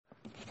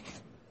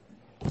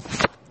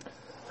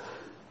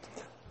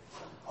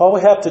All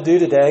we have to do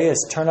today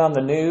is turn on the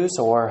news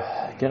or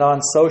get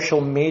on social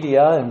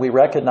media, and we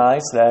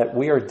recognize that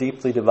we are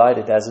deeply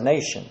divided as a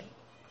nation.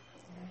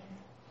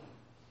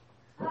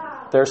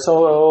 There's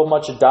so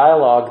much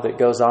dialogue that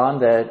goes on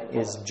that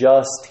is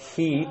just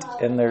heat,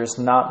 and there's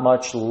not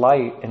much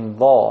light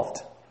involved.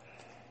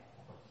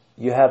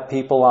 You have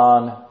people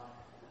on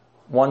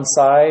one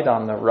side,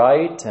 on the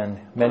right,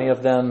 and many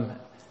of them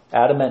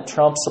adamant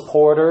Trump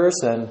supporters,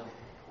 and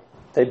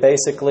they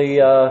basically,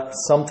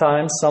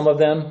 sometimes some of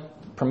them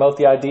promote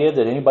the idea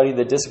that anybody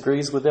that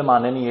disagrees with them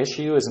on any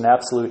issue is an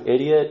absolute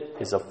idiot,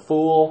 is a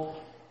fool,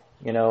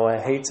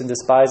 hates and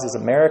despises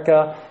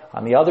America.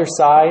 On the other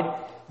side,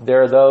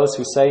 there are those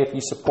who say if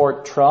you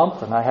support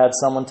Trump, and I had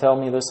someone tell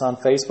me this on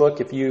Facebook,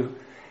 if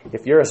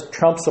you're a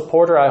Trump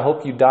supporter, I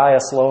hope you die a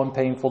slow and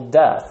painful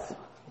death.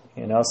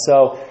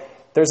 So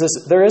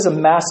there is a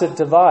massive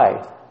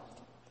divide.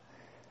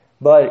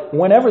 But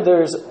whenever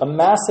there's a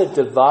massive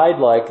divide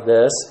like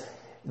this,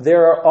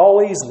 there are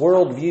always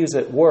worldviews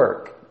at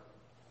work.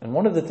 And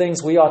one of the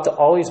things we ought to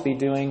always be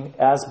doing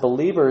as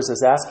believers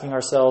is asking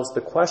ourselves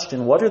the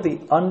question, what are the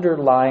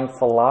underlying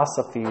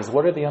philosophies,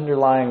 what are the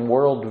underlying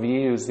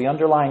worldviews, the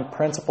underlying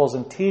principles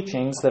and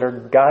teachings that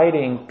are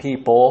guiding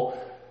people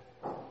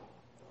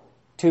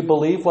to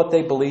believe what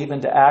they believe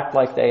and to act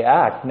like they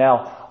act?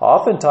 Now,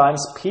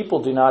 oftentimes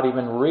people do not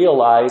even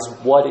realize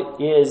what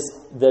it is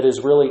that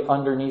is really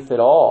underneath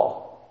it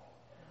all.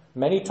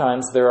 Many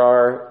times there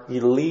are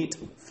elite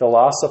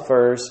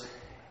philosophers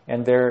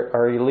and there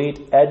are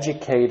elite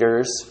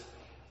educators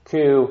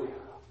who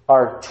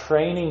are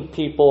training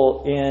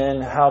people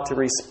in how to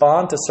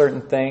respond to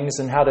certain things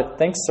and how to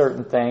think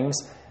certain things.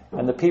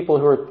 And the people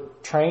who are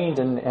trained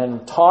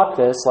and taught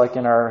this, like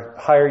in our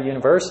higher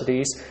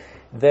universities,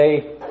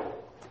 they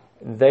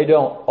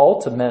don't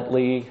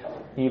ultimately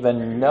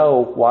even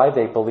know why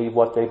they believe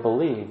what they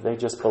believe. They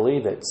just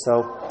believe it.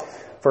 So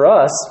for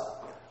us,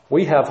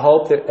 we have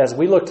hope that as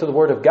we look to the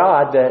Word of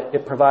God, that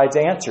it provides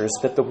answers,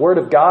 that the Word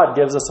of God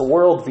gives us a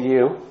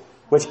worldview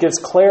which gives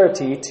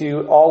clarity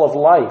to all of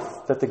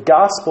life, that the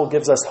gospel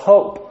gives us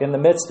hope in the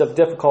midst of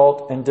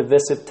difficult and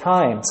divisive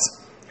times.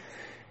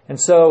 And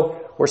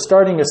so we're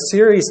starting a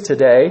series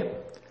today,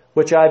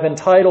 which I've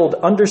entitled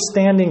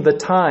Understanding the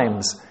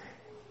Times,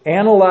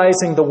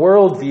 analyzing the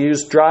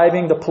worldviews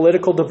driving the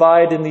political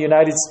divide in the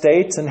United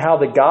States and how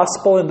the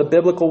gospel and the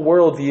biblical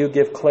worldview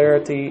give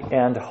clarity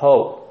and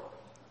hope.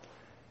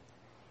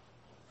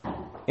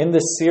 In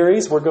this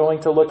series, we're going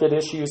to look at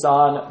issues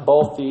on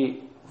both the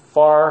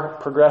far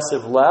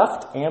progressive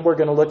left and we're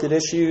going to look at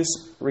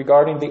issues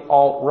regarding the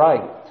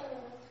alt-right.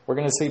 We're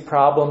going to see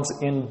problems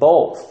in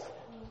both.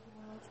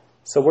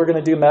 So we're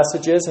going to do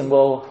messages and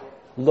we'll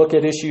look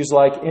at issues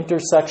like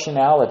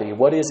intersectionality.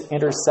 What is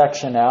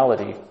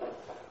intersectionality?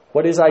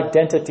 What is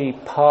identity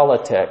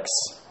politics?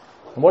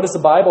 And what does the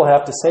Bible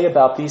have to say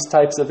about these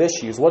types of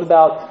issues? What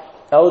about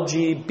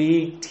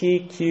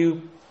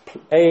LGBTQA+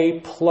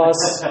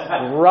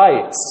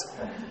 rights?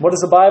 What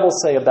does the Bible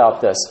say about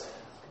this?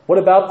 What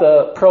about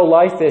the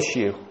pro-life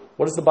issue?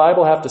 What does the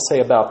Bible have to say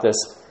about this?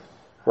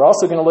 We're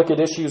also going to look at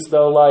issues,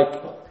 though,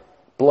 like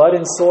blood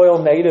and soil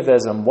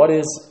nativism. What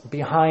is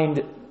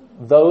behind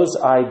those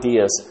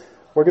ideas?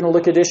 We're going to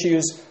look at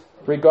issues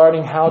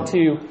regarding how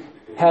to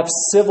have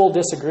civil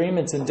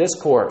disagreements and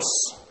discourse.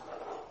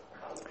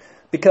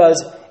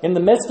 Because in the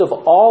midst of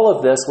all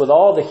of this, with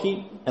all the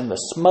heat and the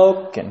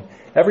smoke and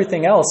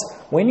everything else,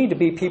 we need to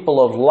be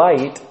people of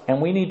light and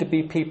we need to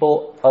be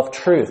people of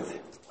truth.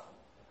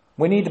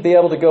 We need to be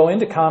able to go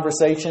into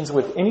conversations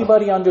with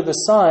anybody under the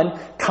sun,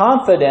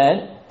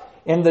 confident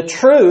in the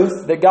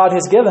truth that God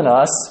has given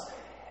us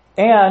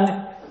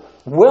and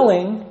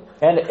willing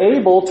and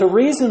able to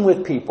reason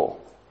with people.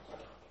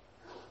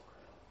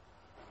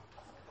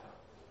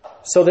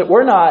 So that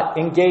we're not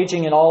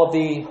engaging in all of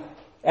the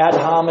ad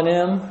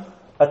hominem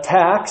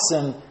attacks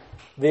and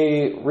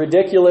the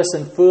ridiculous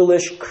and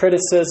foolish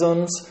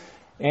criticisms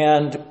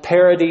and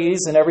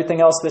parodies and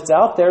everything else that's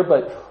out there,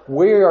 but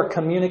we are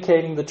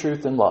communicating the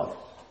truth in love.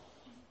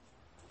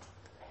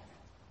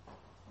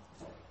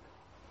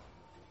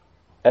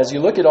 As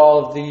you look at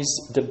all of these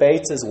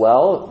debates as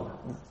well,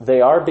 they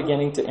are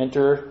beginning to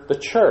enter the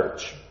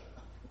church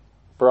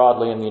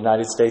broadly in the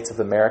United States of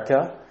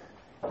America.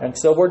 And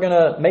so we're going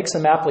to make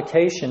some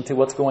application to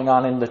what's going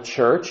on in the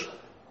church,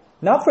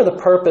 not for the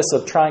purpose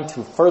of trying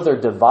to further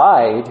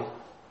divide,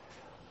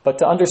 but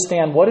to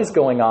understand what is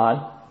going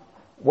on,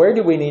 where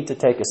do we need to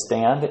take a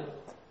stand,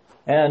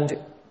 and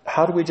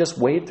how do we just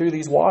wade through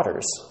these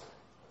waters.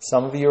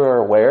 Some of you are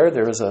aware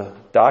there is a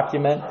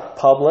document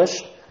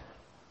published,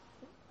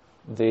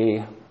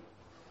 the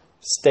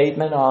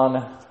Statement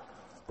on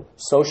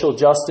Social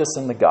Justice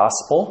and the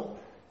Gospel,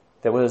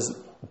 that was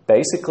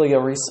basically a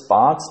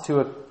response to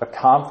a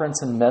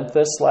conference in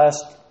Memphis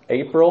last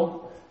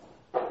April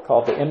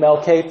called the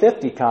MLK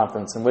 50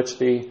 Conference, in which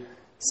the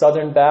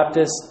Southern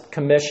Baptist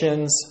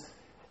Commission's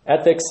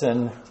Ethics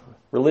and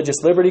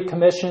Religious Liberty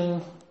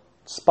Commission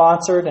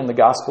sponsored and the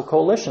Gospel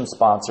Coalition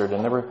sponsored.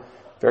 And there were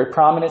very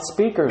prominent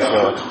speakers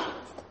there.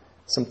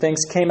 some things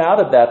came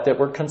out of that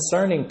were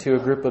concerning to a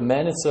group of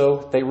men, and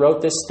so they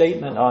wrote this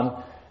statement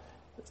on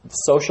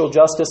social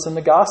justice in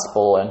the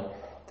gospel, and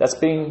that's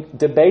being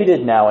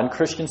debated now in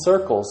Christian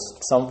circles.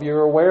 Some of you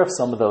are aware of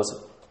some of those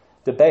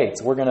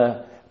debates. We're going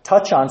to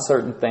touch on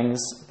certain things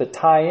that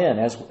tie in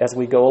as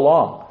we go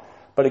along.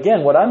 But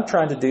again, what I'm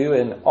trying to do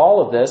in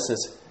all of this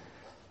is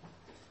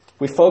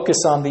we focus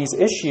on these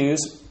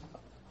issues.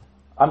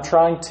 I'm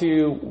trying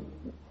to,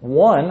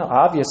 one,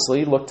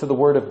 obviously, look to the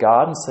Word of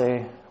God and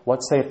say, what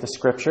saith the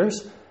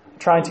Scriptures? I'm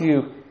trying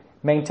to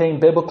maintain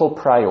biblical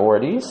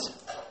priorities.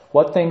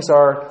 What things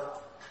are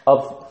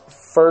of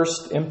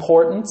first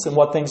importance and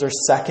what things are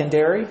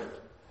secondary.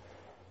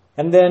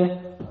 And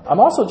then I'm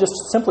also just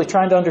simply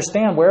trying to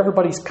understand where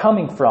everybody's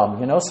coming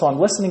from, so I'm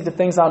listening to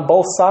things on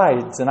both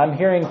sides, and I'm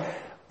hearing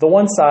the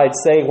one side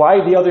say why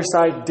the other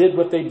side did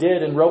what they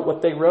did and wrote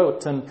what they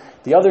wrote, and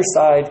the other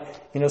side,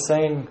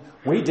 saying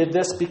we did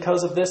this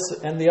because of this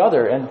and the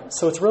other. And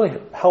so it's really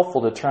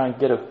helpful to try and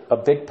get a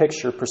big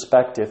picture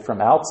perspective from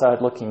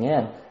outside looking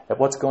in at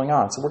what's going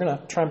on. So we're going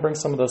to try and bring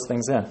some of those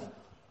things in.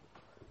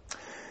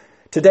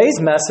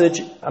 Today's message,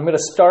 I'm going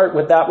to start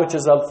with that which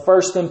is of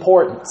first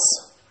importance,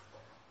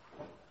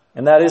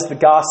 and that is the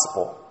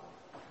gospel.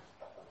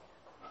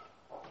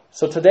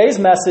 So today's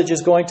message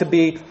is going to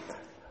be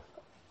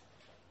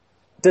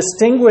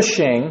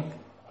distinguishing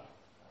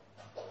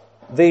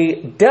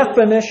the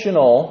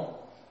definitional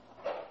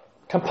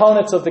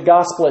components of the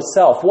gospel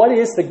itself. What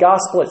is the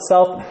gospel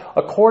itself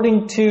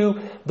according to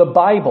the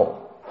Bible?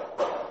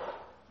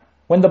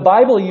 When the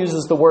Bible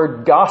uses the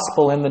word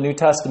gospel in the New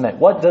Testament,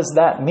 what does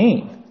that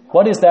mean?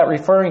 What is that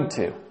referring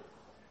to?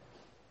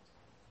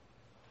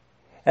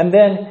 And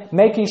then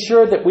making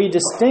sure that we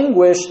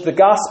distinguish the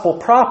gospel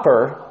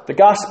proper, the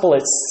gospel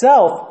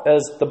itself,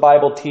 as the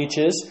Bible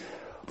teaches,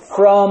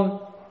 from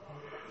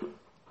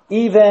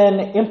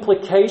even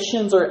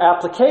implications or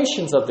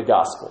applications of the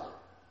gospel.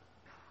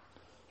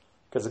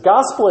 Because the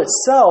gospel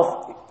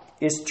itself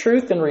is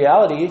truth and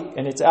reality,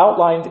 and it's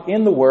outlined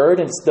in the Word,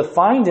 and it's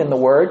defined in the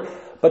Word,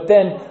 but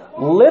then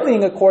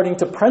living according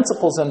to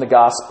principles in the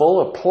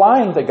gospel,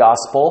 applying the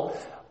gospel,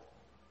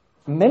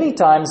 many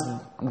times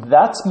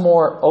that's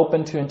more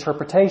open to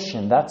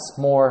interpretation. That's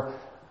more,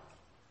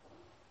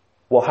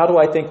 well, how do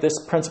I think this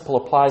principle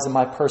applies in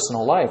my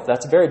personal life?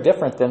 That's very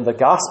different than the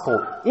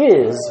gospel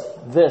is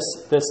this,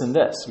 and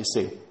this, you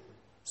see.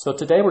 So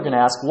today we're going to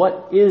ask,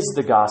 what is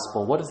the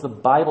gospel? What does the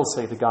Bible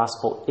say the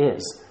gospel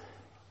is?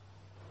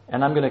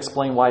 And I'm going to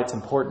explain why it's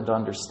important to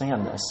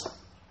understand this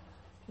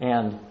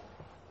and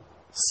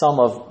some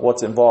of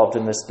what's involved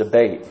in this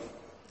debate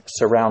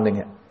surrounding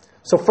it.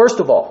 So first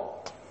of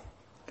all,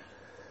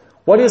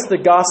 what is the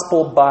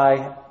gospel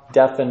by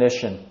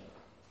definition?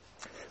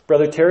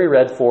 Brother Terry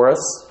read for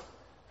us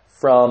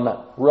from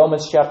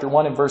Romans chapter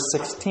 1 and verse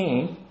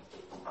 16.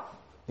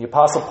 The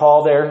Apostle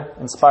Paul there,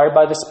 inspired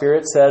by the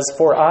Spirit, says,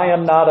 "For I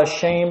am not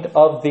ashamed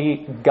of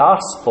the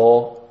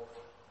gospel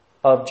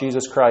of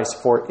Jesus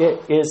Christ, for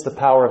it is the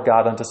power of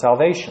God unto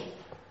salvation."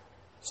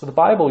 So the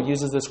Bible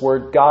uses this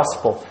word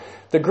gospel.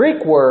 The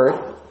Greek word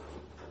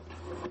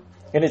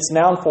in its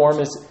noun form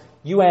is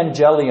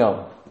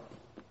euangelion.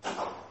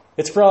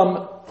 It's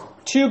from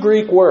two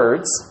Greek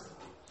words.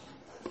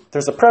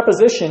 There's a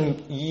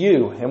preposition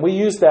eu, and we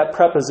use that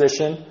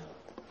preposition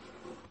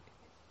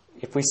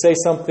if we say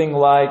something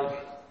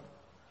like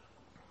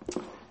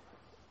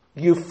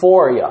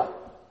euphoria.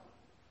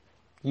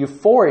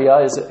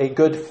 Euphoria is a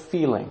good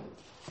feeling.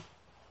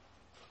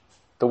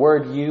 The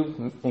word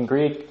eu in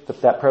Greek,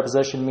 that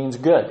preposition means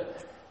good.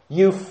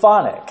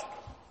 Euphonic.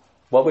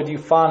 What would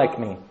euphonic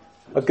mean?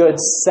 A good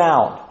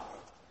sound.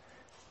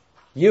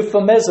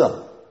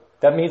 Euphemism.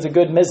 That means a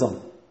good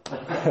mism.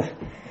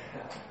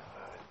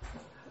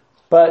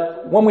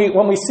 But when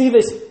we see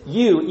this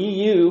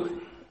EU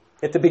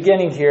at the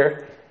beginning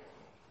here,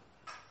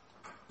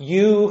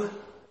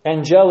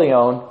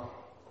 euangelion,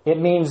 it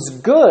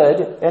means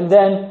good, and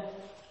then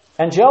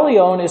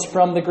angelion is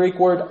from the Greek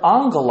word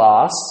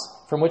angelos,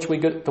 from which we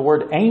get the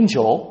word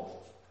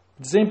angel.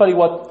 Does anybody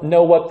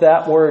know what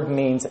that word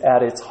means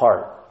at its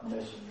heart?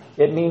 Messenger.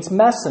 It means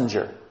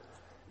messenger.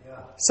 Yeah.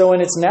 So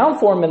in its noun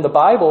form in the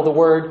Bible, the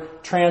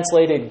word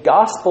translated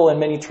gospel in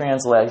many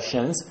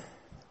translations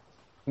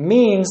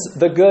means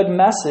the good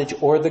message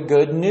or the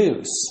good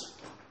news.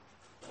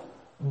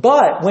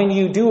 But when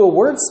you do a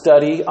word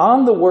study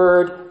on the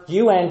word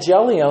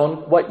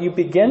euangelion, what you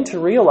begin to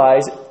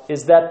realize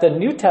is that the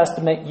New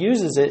Testament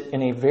uses it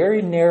in a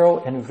very narrow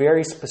and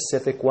very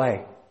specific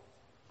way.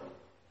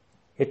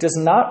 It does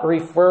not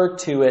refer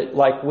to it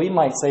like we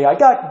might say, I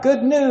got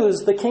good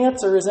news, the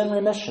cancer is in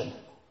remission.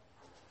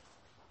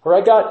 Or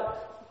I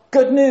got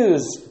good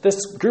news,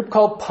 this group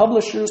called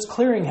Publishers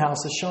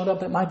Clearinghouse has shown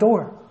up at my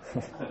door.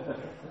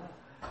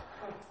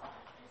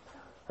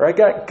 Or I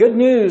got good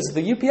news,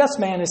 the UPS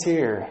man is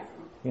here.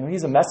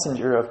 He's a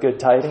messenger of good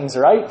tidings,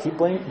 right? He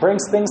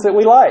brings things that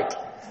we like.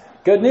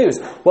 Good news.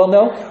 Well,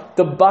 no,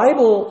 the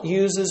Bible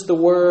uses the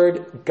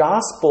word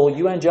gospel,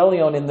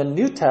 euangelion, in the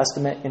New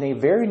Testament in a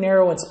very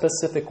narrow and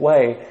specific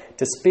way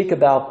to speak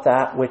about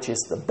that which is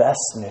the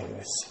best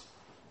news.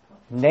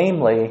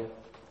 namely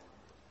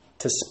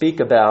to speak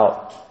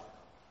about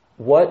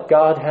what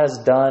God has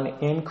done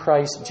in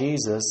Christ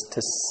Jesus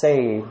to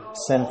save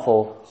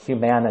sinful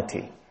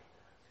humanity.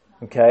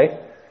 Okay?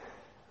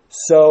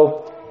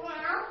 So,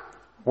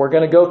 we're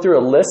going to go through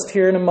a list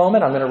here in a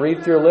moment. I'm going to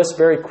read through a list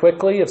very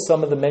quickly of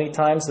some of the many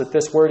times that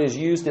this word is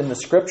used in the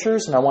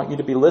Scriptures, and I want you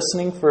to be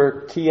listening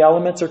for key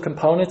elements or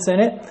components in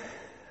it.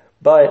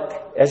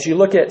 But as you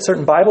look at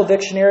certain Bible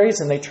dictionaries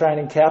and they try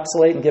and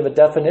encapsulate and give a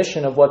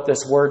definition of what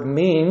this word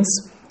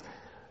means,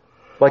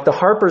 like the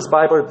Harper's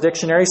Bible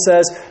Dictionary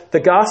says,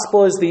 the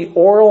gospel is the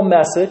oral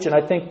message, and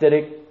I think that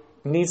it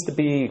needs to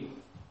be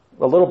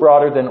a little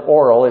broader than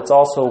oral. It's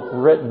also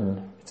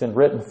written. It's in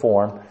written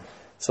form.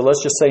 So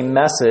let's just say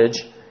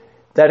message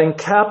that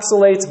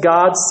encapsulates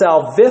God's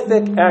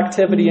salvific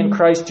activity in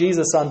Christ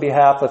Jesus on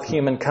behalf of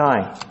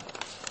humankind.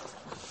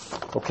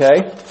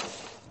 Okay?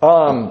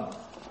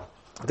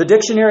 The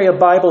Dictionary of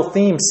Bible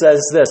Themes says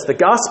this: the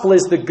gospel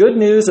is the good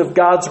news of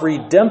God's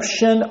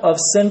redemption of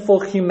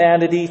sinful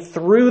humanity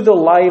through the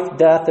life,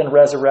 death, and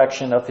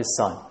resurrection of His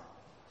Son.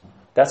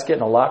 That's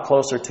getting a lot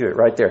closer to it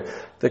right there.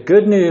 The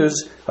good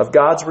news of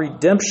God's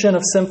redemption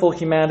of sinful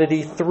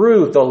humanity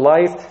through the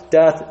life,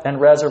 death, and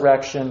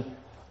resurrection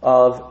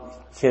of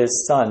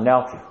His Son.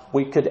 Now,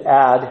 we could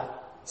add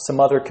some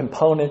other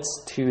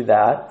components to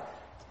that.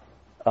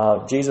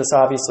 Jesus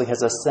obviously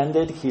has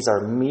ascended. He's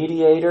our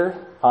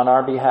mediator on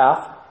our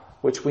behalf,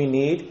 which we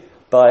need.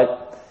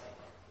 But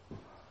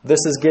this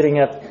is getting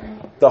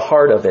at the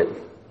heart of it.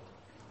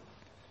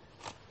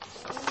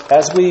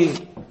 As we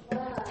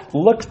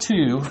look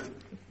to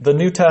the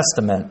New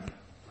Testament,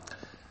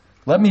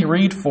 let me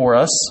read for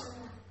us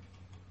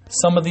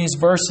some of these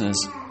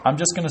verses. I'm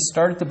just going to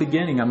start at the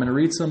beginning. I'm going to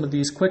read some of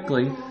these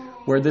quickly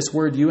where this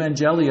word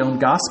euangelion,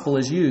 gospel,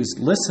 is used.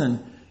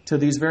 Listen to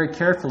these very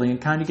carefully and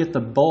kind of get the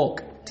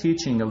bulk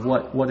teaching of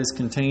what is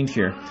contained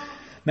here.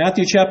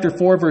 Matthew chapter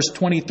 4, verse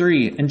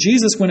 23. And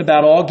Jesus went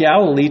about all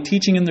Galilee,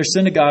 teaching in their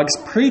synagogues,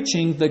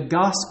 preaching the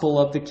gospel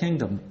of the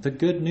kingdom, the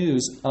good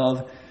news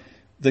of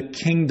the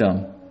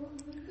kingdom.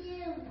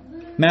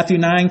 Matthew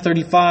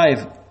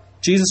 9:35.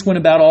 Jesus went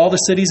about all the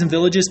cities and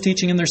villages,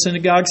 teaching in their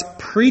synagogues,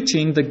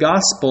 preaching the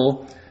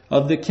gospel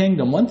of the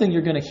kingdom. One thing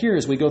you're going to hear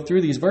as we go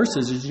through these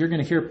verses is you're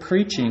going to hear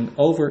preaching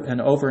over and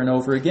over and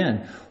over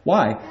again.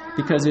 Why?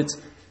 Because it's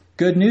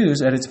good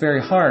news at its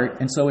very heart,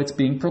 and so it's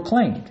being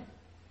proclaimed.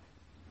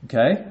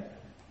 Okay?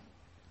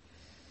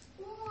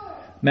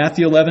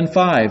 Matthew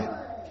 11:5.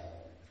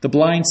 The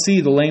blind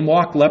see, the lame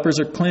walk, lepers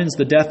are cleansed,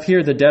 the deaf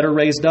hear, the dead are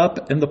raised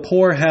up, and the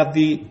poor have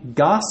the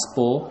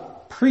gospel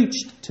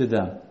preached to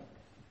them.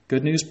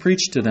 Good news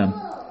preached to them.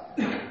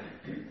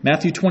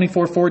 Matthew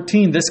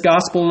 24:14. This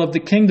gospel of the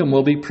kingdom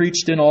will be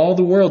preached in all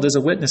the world as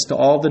a witness to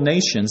all the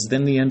nations.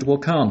 Then the end will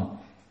come.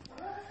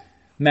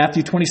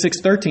 Matthew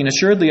 26:13.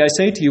 Assuredly I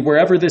say to you,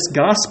 wherever this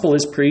gospel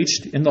is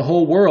preached in the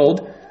whole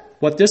world,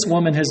 what this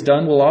woman has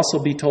done will also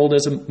be told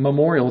as a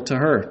memorial to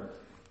her.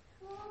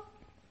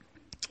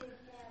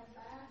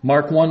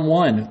 Mark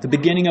 1:1. The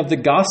beginning of the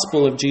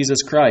gospel of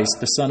Jesus Christ,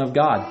 the Son of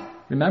God.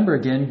 Remember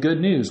again, good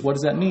news. What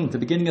does that mean? The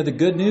beginning of the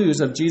good news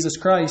of Jesus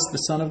Christ, the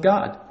Son of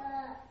God.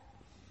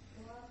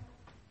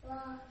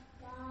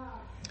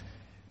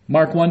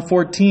 Mark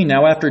 1:14.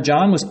 Now after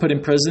John was put in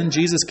prison,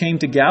 Jesus came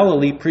to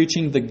Galilee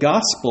preaching the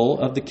gospel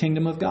of the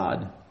kingdom of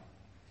God.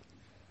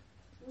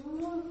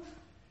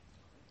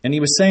 And he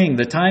was saying,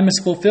 the time is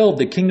fulfilled,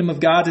 the kingdom of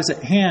God is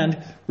at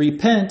hand,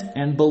 repent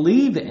and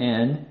believe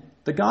in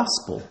the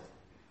gospel.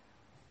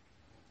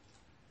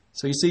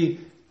 So you see,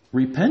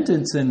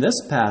 repentance in this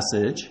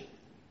passage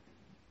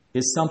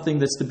is something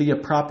that's to be a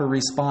proper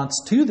response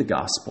to the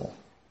gospel.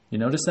 You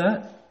notice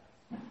that?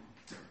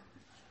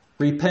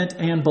 Repent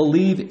and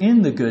believe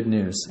in the good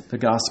news, the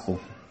gospel.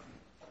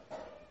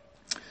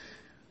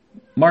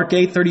 Mark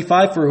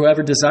 8:35, for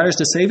whoever desires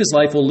to save his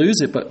life will lose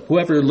it, but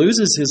whoever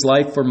loses his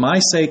life for my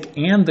sake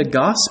and the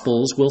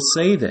gospel's will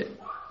save it.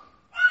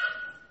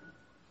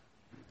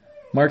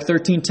 Mark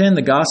 13:10,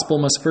 the gospel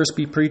must first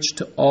be preached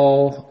to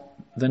all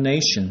the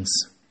nations.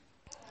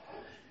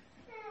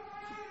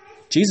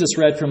 Jesus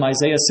read from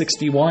Isaiah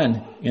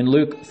 61 in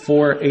Luke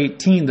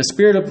 4:18. The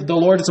Spirit of the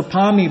Lord is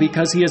upon me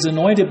because He has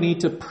anointed me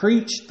to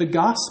preach the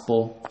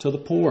gospel to the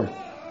poor.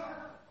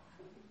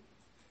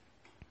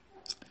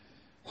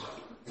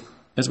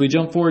 As we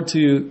jump forward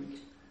to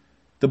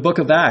the book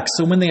of Acts.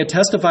 So when they had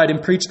testified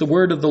and preached the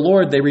word of the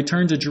Lord, they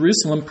returned to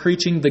Jerusalem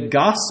preaching the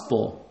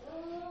gospel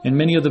in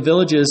many of the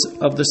villages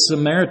of the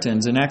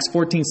Samaritans. In Acts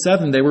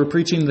 14:7, they were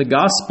preaching the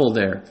gospel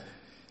there.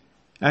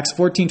 Acts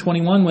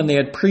 14:21, when they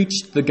had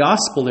preached the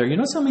gospel there. You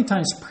notice how many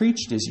times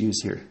preached is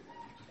used here?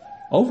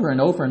 Over and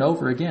over and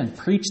over again.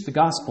 Preach the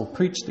gospel,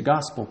 preach the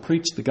gospel,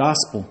 preach the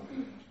gospel.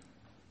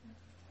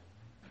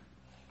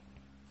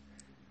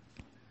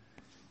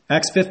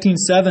 Acts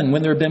 15:7,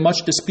 when there had been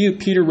much dispute,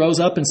 Peter rose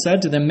up and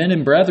said to them, Men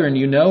and brethren,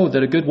 you know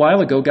that a good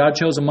while ago God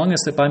chose among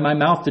us that by my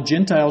mouth the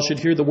Gentiles should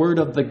hear the word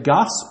of the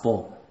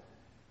gospel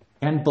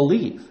and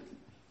believe.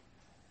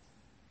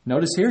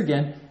 Notice here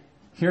again,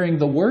 hearing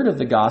the word of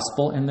the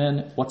gospel, and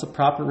then what's a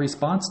proper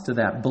response to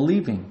that?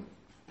 Believing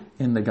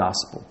in the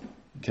gospel.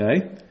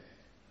 Okay?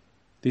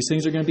 These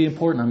things are going to be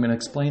important. I'm going to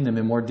explain them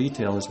in more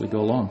detail as we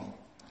go along.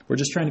 We're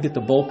just trying to get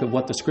the bulk of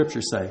what the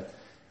scriptures say.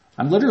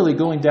 I'm literally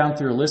going down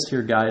through a list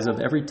here, guys, of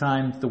every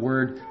time the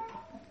word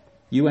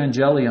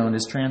euangelion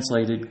is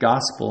translated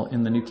gospel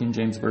in the New King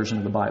James Version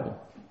of the Bible.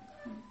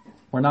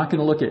 We're not going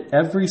to look at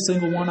every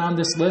single one on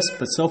this list,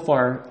 but so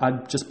far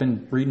I've just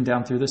been reading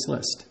down through this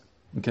list.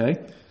 Okay?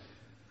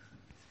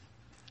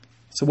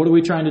 So what are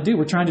we trying to do?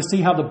 We're trying to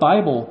see how the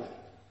Bible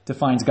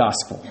defines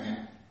gospel.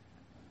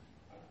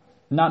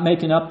 Not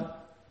making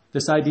up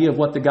this idea of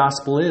what the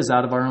gospel is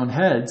out of our own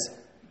heads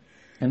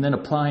and then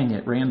applying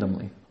it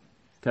randomly.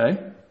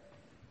 Okay?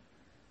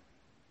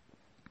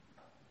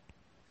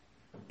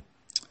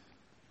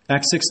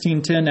 Acts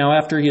 16:10, now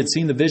after he had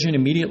seen the vision,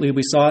 immediately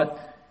we sought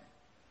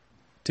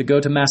to go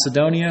to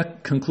Macedonia,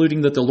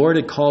 concluding that the Lord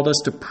had called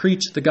us to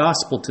preach the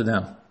gospel to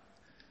them.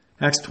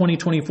 Acts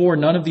 20:24,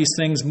 none of these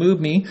things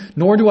move me,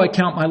 nor do I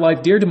count my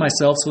life dear to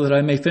myself, so that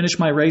I may finish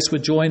my race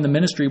with joy in the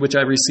ministry which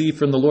I received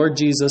from the Lord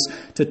Jesus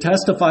to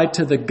testify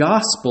to the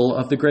gospel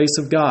of the grace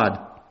of God.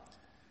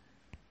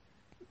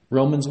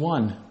 Romans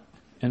 1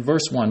 and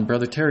verse 1,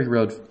 Brother Terry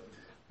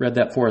read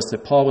that for us,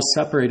 that Paul was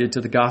separated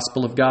to the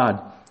gospel of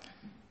God.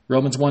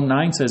 Romans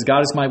 1:9 says,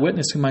 God is my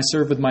witness whom I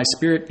serve with my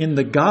spirit in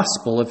the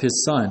gospel of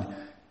his Son,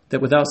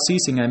 that without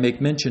ceasing I make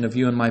mention of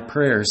you in my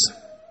prayers.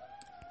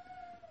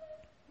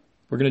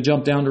 We're going to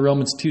jump down to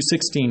Romans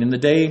 2:16. In the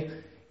day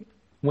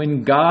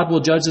when God will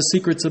judge the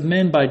secrets of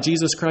men by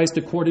Jesus Christ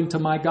according to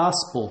my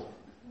gospel.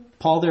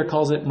 Paul there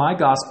calls it my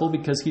gospel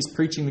because he's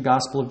preaching the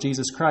gospel of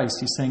Jesus Christ.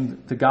 He's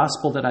saying the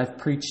gospel that I've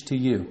preached to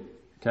you.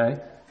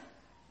 Okay?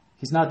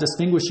 He's not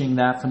distinguishing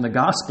that from the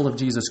gospel of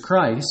Jesus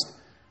Christ.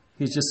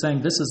 He's just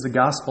saying this is the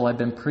gospel I've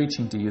been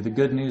preaching to you, the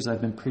good news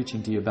I've been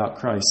preaching to you about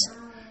Christ.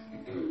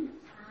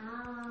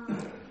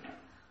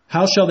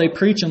 How shall they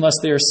preach unless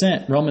they are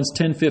sent? Romans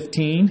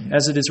 10:15,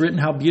 as it is written,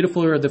 how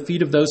beautiful are the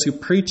feet of those who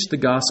preach the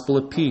gospel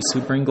of peace,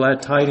 who bring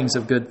glad tidings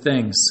of good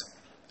things.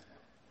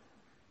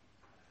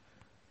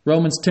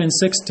 Romans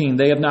 10:16,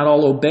 they have not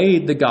all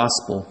obeyed the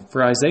gospel.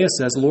 For Isaiah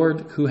says,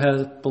 Lord, who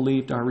has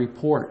believed our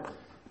report?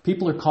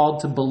 People are called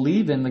to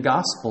believe in the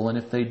gospel, and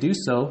if they do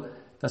so,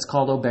 that's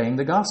called obeying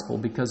the gospel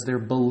because they're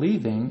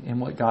believing in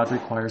what God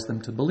requires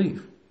them to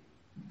believe.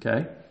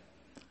 Okay?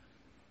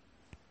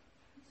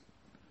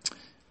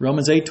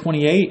 Romans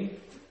 8:28,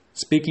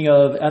 speaking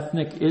of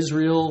ethnic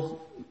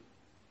Israel,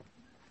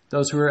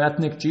 those who are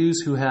ethnic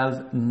Jews who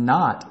have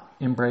not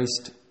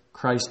embraced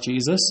Christ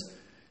Jesus,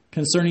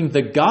 concerning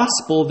the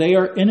gospel, they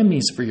are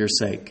enemies for your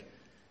sake.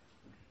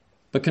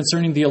 But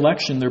concerning the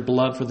election, they're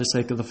beloved for the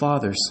sake of the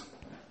fathers.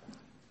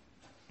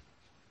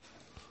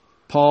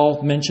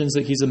 Paul mentions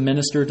that he's a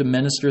minister to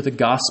minister the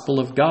gospel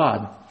of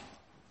God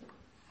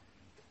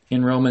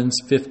in Romans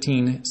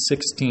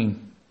 15:16.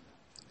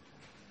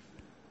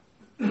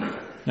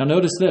 Now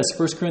notice this,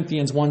 1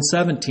 Corinthians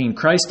 1:17.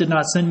 Christ did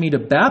not send me to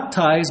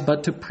baptize,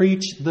 but to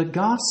preach the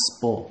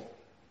gospel.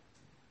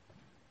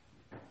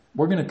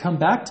 We're going to come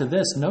back to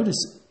this.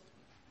 Notice,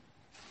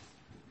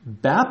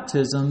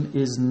 baptism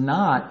is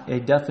not a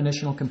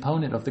definitional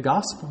component of the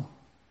gospel.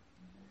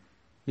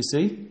 You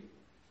see?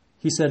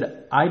 He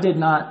said,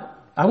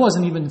 I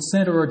wasn't even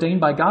sent or ordained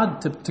by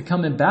God to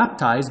come and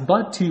baptize,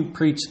 but to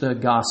preach the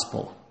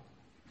gospel.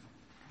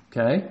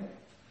 Okay?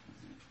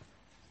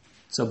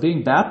 So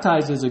being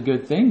baptized is a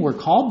good thing. We're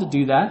called to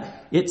do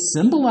that. It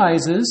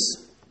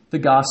symbolizes the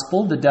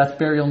gospel, the death,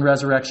 burial, and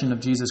resurrection of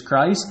Jesus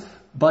Christ,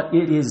 but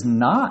it is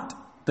not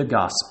the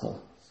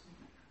gospel.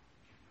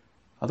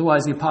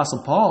 Otherwise, the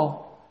Apostle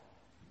Paul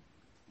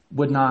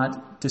would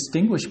not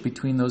distinguish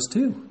between those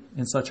two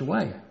in such a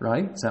way,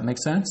 right? Does that make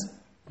sense?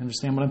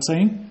 Understand what I'm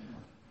saying?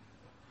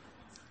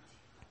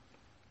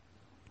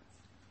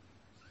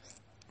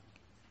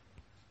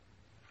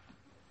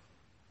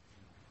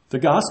 The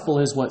gospel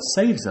is what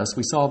saves us.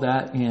 We saw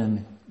that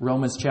in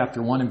Romans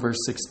chapter 1 and verse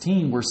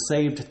 16. We're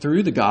saved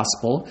through the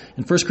gospel.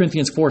 And 1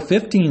 Corinthians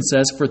 4:15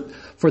 says,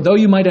 For though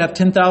you might have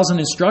 10,000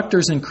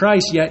 instructors in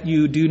Christ, yet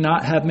you do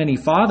not have many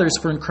fathers,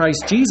 for in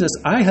Christ Jesus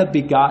I have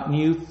begotten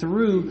you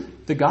through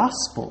the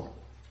gospel.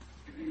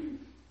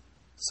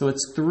 So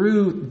it's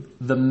through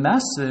the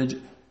message,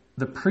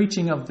 the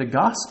preaching of the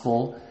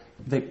gospel,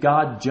 that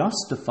God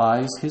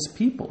justifies his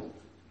people.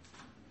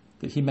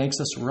 That he makes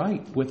us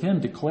right with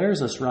him,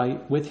 declares us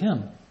right with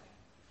him.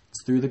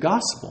 It's through the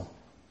gospel.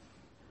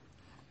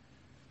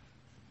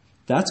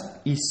 That's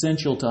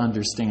essential to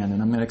understand,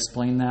 and I'm going to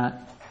explain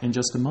that in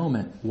just a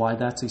moment, why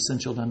that's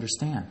essential to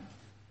understand.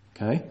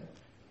 Okay?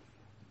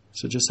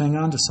 So just hang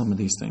on to some of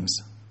these things.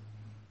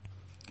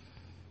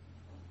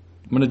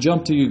 I'm going to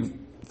jump to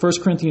 1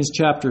 Corinthians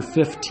chapter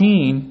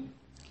 15,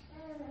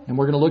 and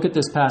we're going to look at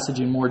this passage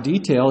in more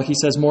detail. He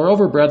says,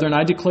 Moreover, brethren,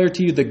 I declare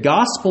to you the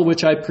gospel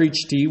which I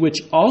preached to you, which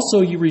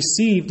also you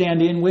received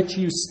and in which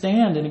you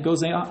stand. And it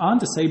goes on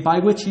to say, by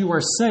which you are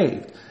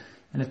saved.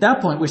 And at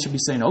that point, we should be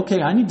saying,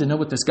 okay, I need to know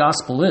what this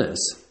gospel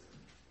is.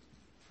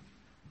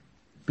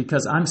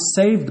 Because I'm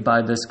saved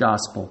by this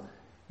gospel.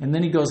 And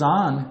then he goes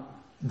on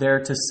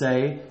there to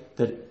say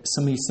that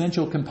some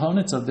essential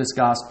components of this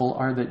gospel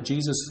are that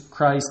Jesus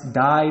Christ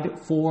died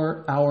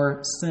for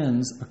our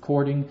sins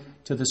according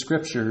to the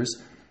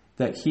Scriptures,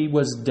 that He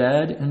was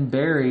dead and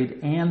buried,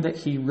 and that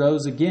He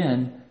rose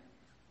again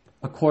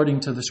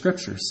according to the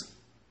Scriptures.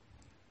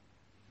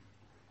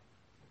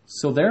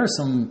 So there are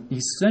some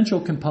essential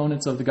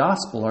components of the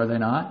gospel, are they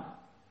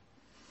not?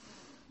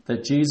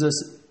 That Jesus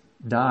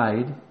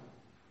died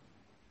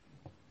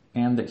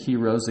and that He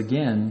rose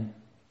again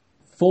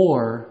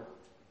for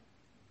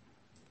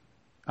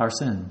our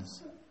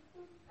sins,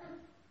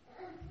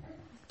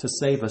 to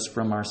save us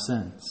from our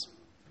sins.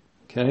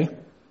 Okay?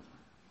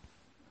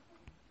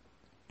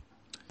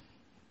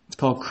 It's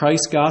called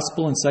Christ's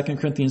gospel in 2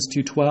 Corinthians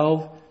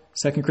 2:12.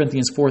 2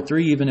 Corinthians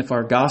 4:3, even if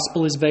our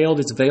gospel is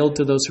veiled, it's veiled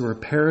to those who are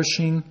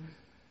perishing.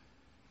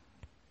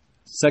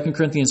 2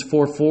 Corinthians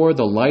 4:4,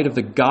 the light of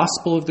the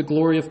gospel of the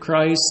glory of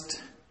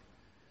Christ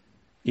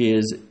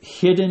is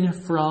hidden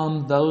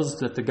from those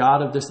that the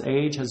God of this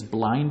age has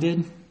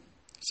blinded.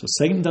 So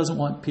Satan doesn't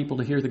want people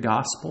to hear the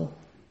gospel.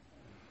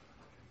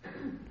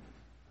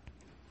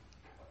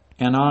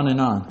 And on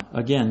and on.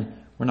 Again,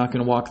 we're not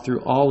going to walk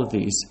through all of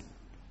these.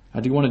 I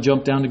do want to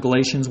jump down to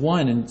Galatians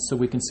 1 and so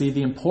we can see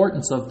the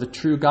importance of the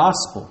true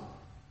gospel.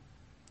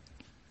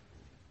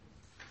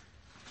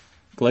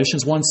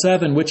 Galatians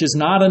 1:7, which is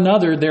not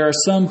another, there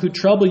are some who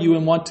trouble you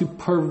and want to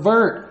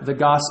pervert the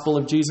gospel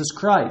of Jesus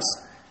Christ.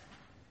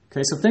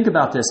 Okay, so think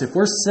about this. If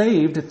we're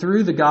saved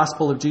through the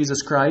gospel of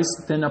Jesus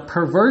Christ, then a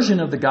perversion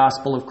of the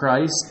gospel of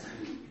Christ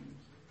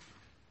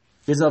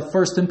is of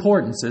first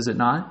importance, is it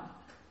not?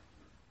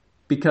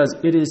 Because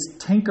it is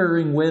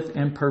tinkering with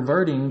and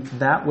perverting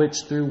that which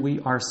through we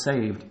are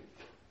saved.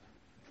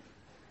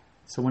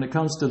 So when it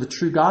comes to the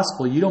true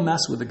gospel, you don't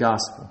mess with the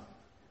gospel.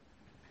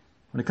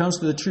 When it comes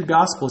to the true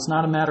gospel, it's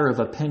not a matter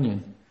of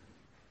opinion.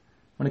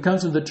 When it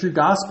comes to the true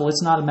gospel,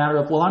 it's not a matter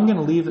of, well, I'm going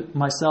to leave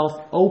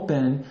myself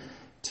open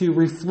to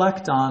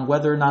reflect on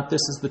whether or not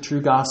this is the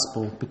true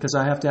gospel, because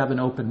I have to have an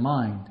open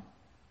mind.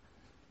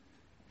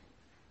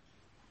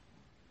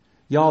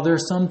 Y'all, there are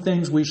some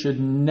things we should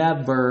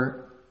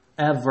never,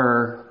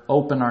 ever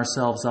open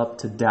ourselves up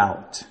to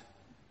doubt.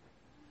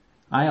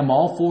 I am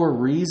all for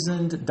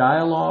reasoned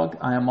dialogue.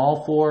 I am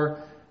all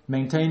for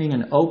maintaining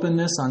an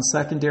openness on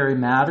secondary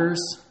matters,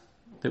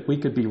 that we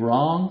could be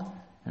wrong,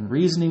 and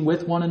reasoning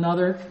with one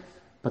another.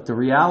 But the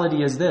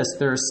reality is this: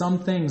 there are some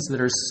things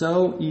that are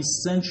so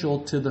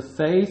essential to the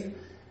faith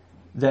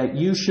that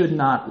you should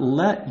not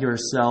let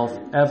yourself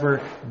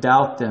ever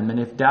doubt them. And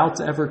if doubts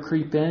ever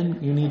creep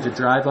in, you need to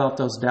drive out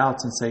those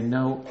doubts and say,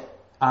 no,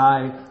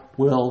 I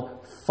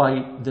will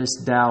fight this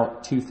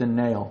doubt tooth and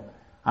nail.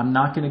 I'm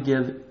not going to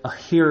give a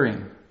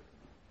hearing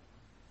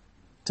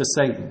to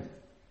Satan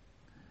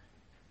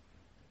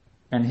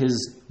and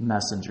his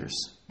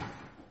messengers.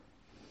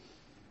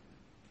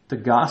 The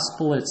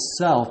gospel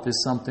itself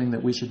is something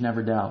that we should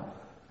never doubt.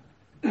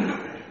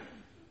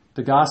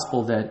 The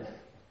gospel that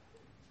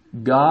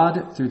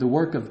God, through the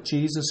work of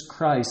Jesus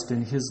Christ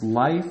in His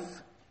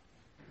life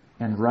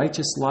and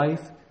righteous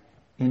life,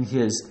 in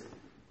His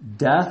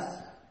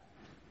death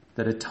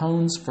that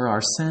atones for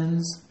our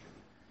sins,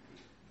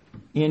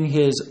 in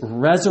His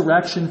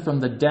resurrection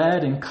from the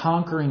dead and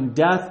conquering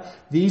death,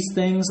 these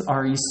things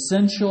are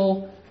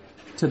essential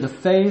to the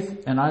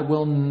faith, and I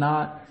will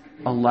not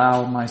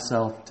allow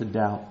myself to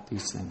doubt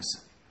these things.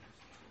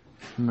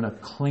 I'm going to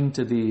cling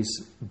to these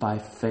by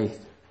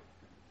faith.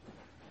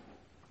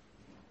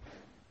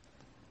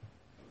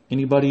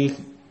 Anybody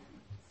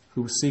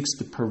who seeks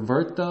to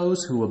pervert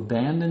those, who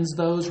abandons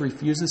those,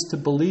 refuses to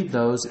believe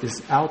those,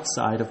 is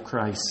outside of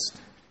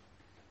Christ.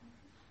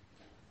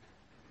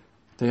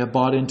 They have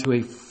bought into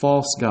a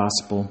false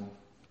gospel.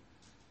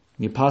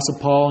 The Apostle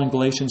Paul in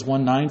Galatians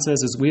 1:9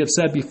 says, as we have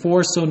said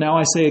before, so now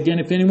I say again,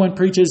 if anyone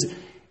preaches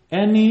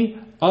any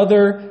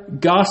other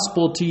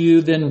gospel to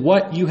you than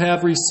what you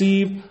have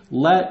received,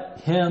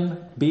 let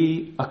him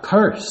be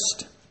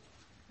accursed.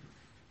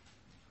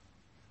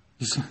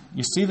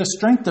 You see the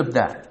strength of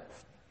that.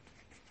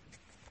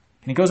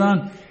 And he goes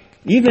on,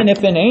 even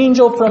if an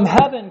angel from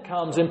heaven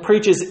comes and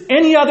preaches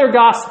any other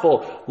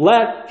gospel,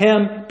 let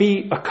him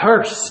be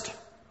accursed.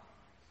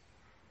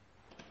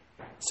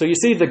 So you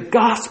see, the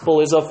gospel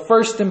is of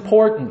first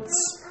importance.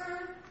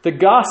 The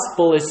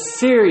gospel is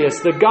serious.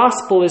 The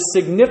gospel is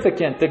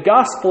significant. The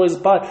gospel is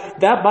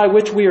by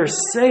which we are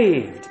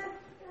saved.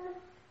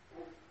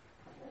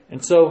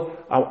 And so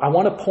I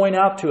want to point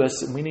out to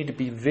us, and we need to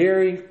be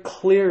very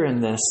clear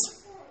in this.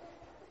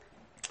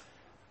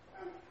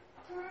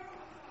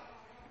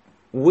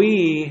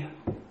 We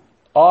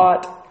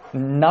ought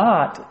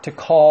not to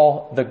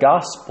call the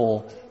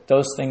gospel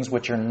those things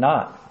which are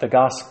not the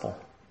gospel.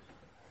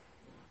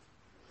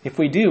 If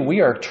we do,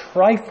 we are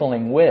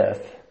trifling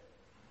with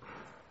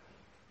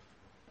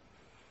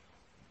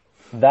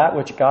that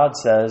which God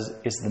says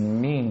is the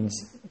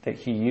means that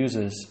He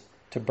uses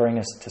to bring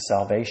us to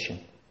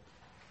salvation.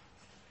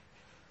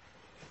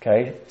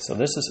 Okay, so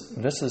this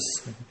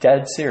is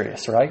dead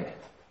serious, right?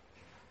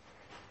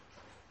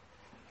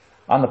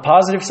 On the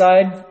positive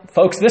side,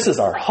 folks, this is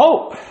our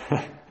hope.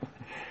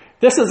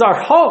 This is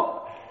our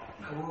hope.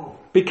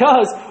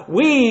 Because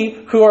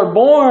we who are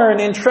born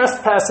in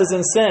trespasses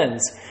and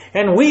sins,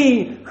 and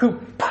we who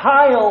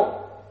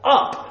pile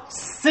up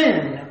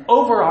sin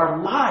over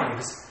our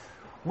lives,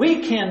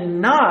 we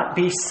cannot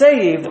be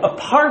saved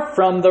apart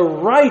from the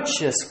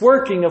righteous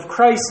working of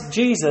Christ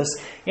Jesus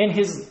in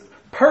His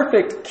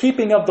perfect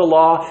keeping of the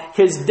law,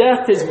 His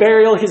death, His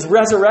burial, His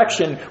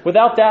resurrection.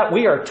 Without that,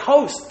 we are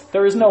toast.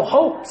 There is no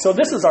hope. So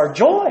this is our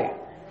joy.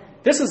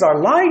 This is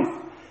our life.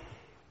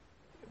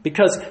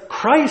 Because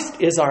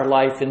Christ is our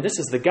life, and this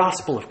is the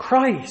gospel of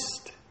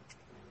Christ.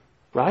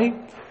 Right?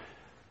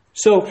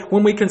 So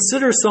when we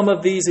consider some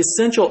of these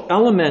essential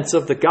elements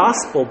of the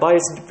gospel, by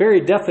its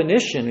very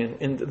definition,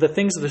 and the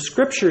things the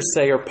Scriptures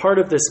say are part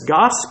of this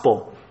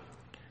gospel,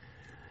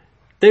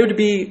 they would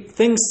be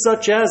things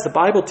such as the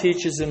Bible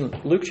teaches in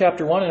Luke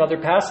chapter 1 and other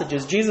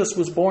passages, Jesus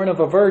was born of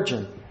a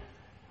virgin.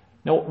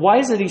 Now, why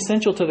is it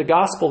essential to the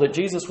gospel that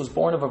Jesus was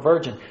born of a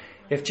virgin?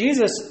 If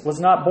Jesus was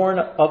not born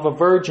of a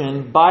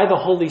virgin by the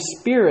Holy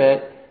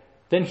Spirit,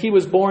 then He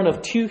was born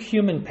of two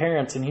human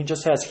parents and He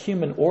just has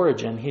human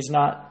origin. He's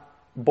not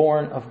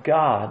born of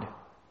God.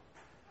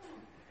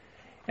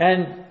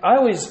 And I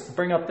always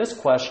bring up this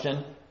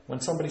question when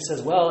somebody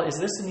says, well, is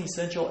this an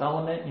essential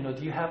element?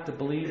 Do you have to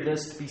believe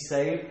this to be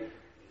saved?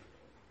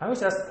 I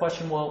always ask the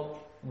question,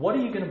 well, what are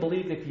you going to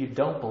believe if you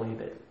don't believe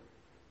it?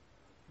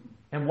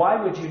 And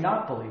why would you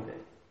not believe it?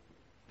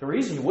 The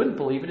reason you wouldn't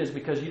believe it is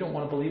because you don't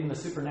want to believe in the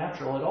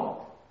supernatural at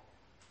all.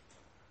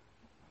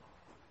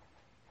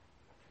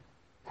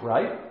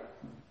 Right?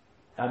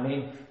 I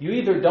mean, you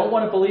either don't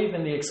want to believe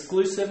in the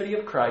exclusivity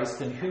of Christ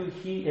and who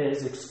He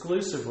is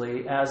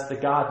exclusively as the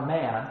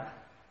God-man.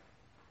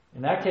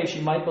 In that case,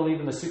 you might believe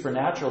in the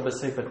supernatural, but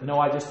say, but no,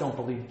 I just don't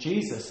believe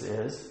Jesus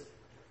is.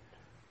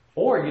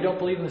 Or you don't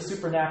believe in the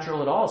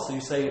supernatural at all, so you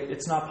say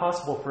it's not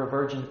possible for a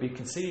virgin to be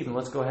conceived, and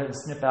let's go ahead and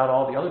snip out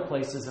all the other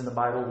places in the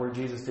Bible where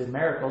Jesus did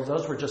miracles.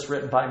 Those were just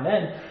written by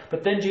men.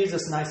 But then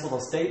Jesus' nice little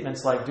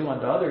statements like, do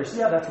unto others,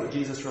 yeah, that's what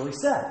Jesus really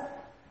said.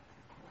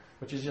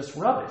 Which is just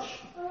rubbish.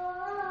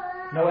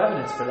 No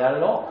evidence for that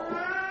at all.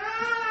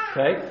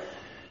 Okay?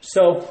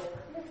 So,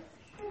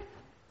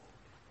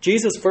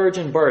 Jesus'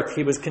 virgin birth,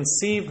 He was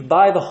conceived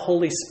by the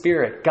Holy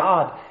Spirit.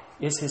 God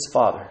is His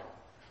Father.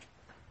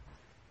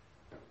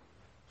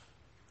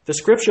 The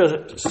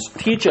Scriptures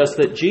teach us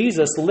that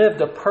Jesus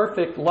lived a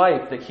perfect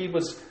life, that He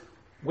was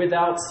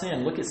without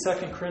sin. Look at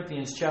 2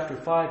 Corinthians chapter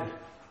 5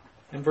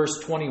 and verse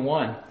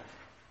 21.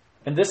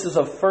 And this is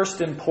of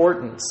first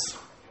importance.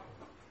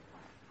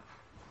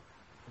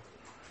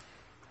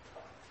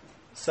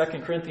 2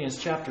 Corinthians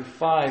chapter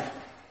 5.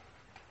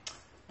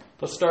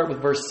 Let's start with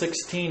verse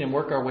 16 and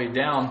work our way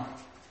down.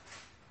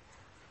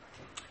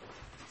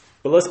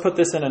 But let's put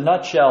this in a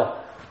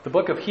nutshell. The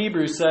book of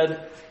Hebrews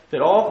said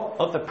that all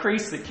of the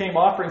priests that came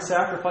offering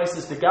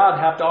sacrifices to God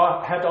had to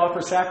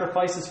offer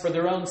sacrifices for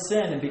their own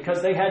sin. And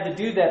because they had to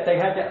do that, they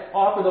had to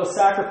offer those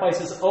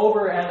sacrifices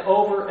over and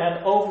over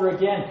and over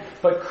again.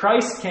 But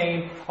Christ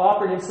came,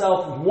 offered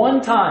Himself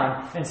one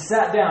time, and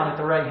sat down at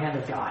the right hand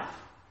of God.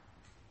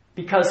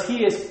 Because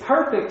He is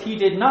perfect, He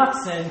did not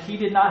sin, He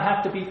did not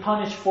have to be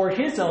punished for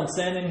His own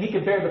sin, and He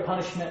could bear the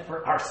punishment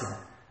for our sin.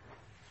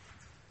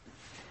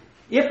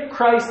 If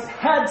Christ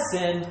had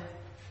sinned,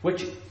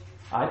 which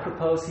I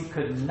propose He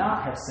could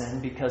not have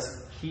sinned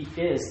because He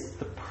is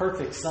the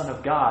perfect Son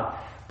of God,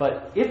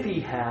 but if He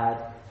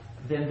had,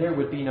 then there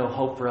would be no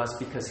hope for us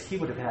because He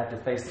would have had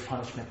to face the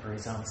punishment for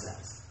His own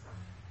sins.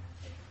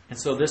 And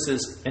so this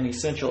is an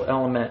essential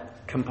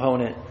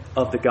component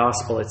of the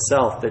gospel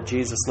itself, that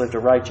Jesus lived a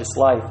righteous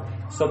life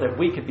so that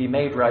we could be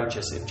made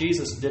righteous. If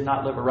Jesus did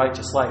not live a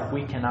righteous life,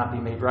 we cannot be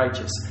made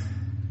righteous.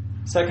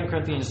 2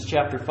 Corinthians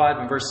chapter 5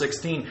 and verse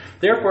 16.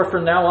 Therefore,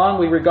 from now on,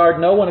 we regard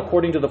no one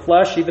according to the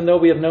flesh, even though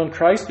we have known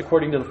Christ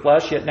according to the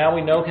flesh, yet now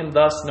we know Him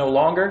thus no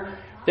longer.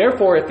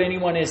 Therefore, if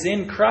anyone is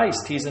in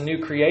Christ, he's a new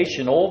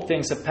creation. Old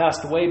things have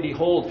passed away.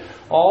 Behold,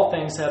 all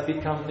things have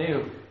become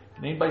new.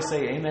 Can anybody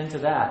say amen to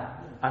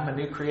that? I'm a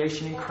new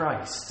creation in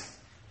Christ.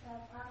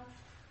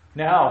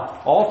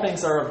 Now, all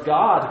things are of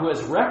God, who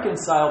has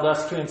reconciled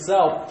us to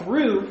Himself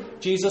through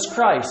Jesus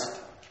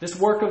Christ, this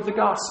work of the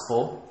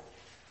gospel,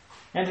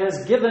 and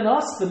has given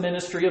us the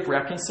ministry of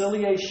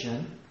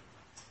reconciliation.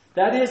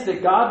 That is,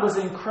 that God was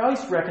in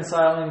Christ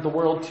reconciling the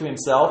world to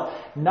Himself,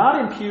 not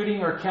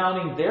imputing or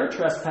counting their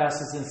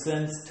trespasses and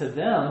sins to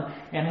them,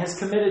 and has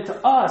committed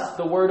to us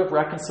the word of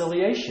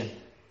reconciliation.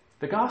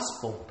 The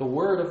gospel, the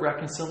word of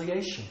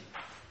reconciliation.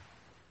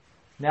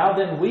 Now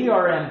then, we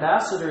are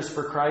ambassadors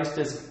for Christ,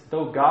 as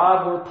though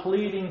God were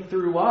pleading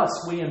through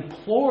us. We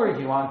implore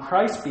you on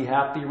Christ's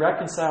behalf, be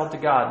reconciled to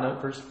God.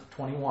 Note verse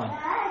 21.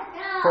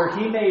 For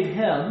He made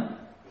Him,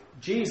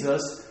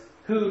 Jesus,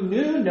 who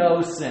knew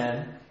no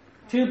sin,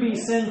 to be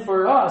sin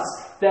for us,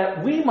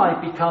 that we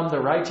might become the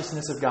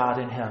righteousness of God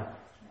in Him.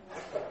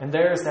 And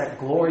there's that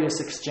glorious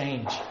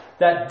exchange,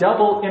 that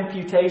double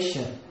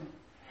imputation.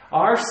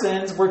 Our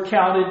sins were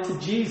counted to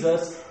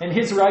Jesus, and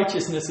His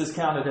righteousness is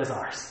counted as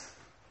ours.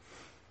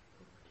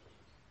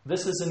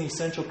 This is an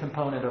essential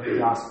component of the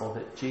gospel,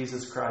 that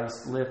Jesus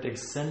Christ lived a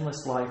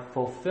sinless life,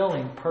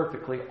 fulfilling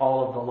perfectly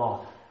all of the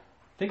law.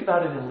 Think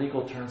about it in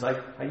legal terms.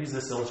 I use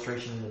this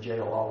illustration in the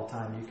jail all the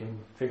time. You can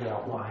figure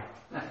out why.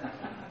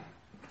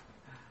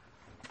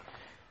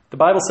 The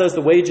Bible says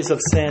the wages of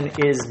sin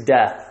is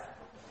death.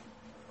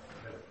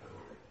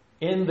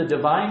 In the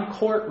divine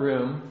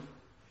courtroom,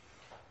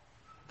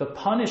 the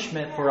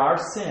punishment for our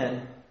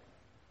sin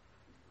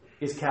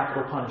is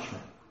capital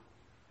punishment.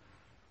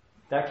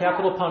 That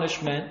capital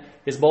punishment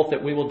is both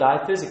that we will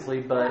die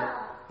physically, but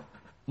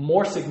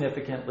more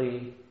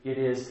significantly, it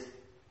is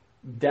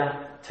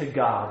death to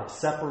God,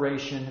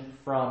 separation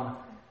from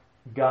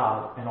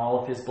God and all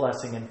of His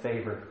blessing and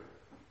favor.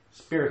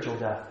 Spiritual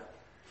death.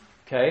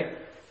 Okay?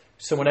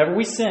 So whenever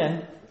we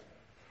sin,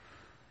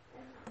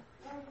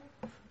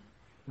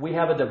 we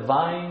have a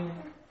divine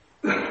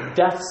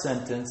death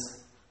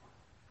sentence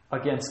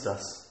against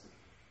us.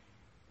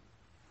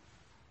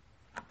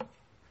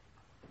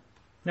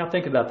 Now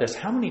think about this.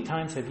 How many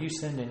times have you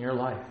sinned in your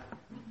life?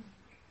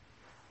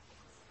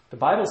 The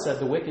Bible said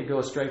the wicked go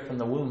astray from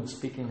the womb,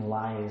 speaking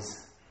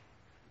lies.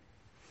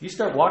 You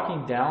start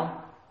walking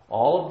down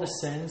all of the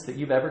sins that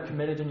you've ever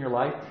committed in your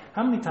life.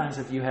 How many times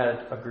have you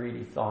had a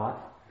greedy thought?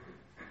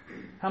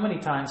 How many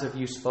times have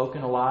you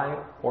spoken a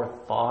lie or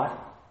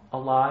thought a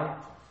lie?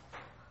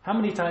 How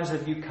many times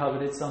have you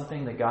coveted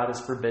something that God has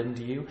forbidden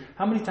to you?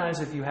 How many times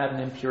have you had an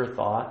impure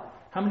thought?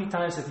 How many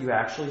times have you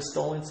actually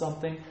stolen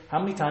something? How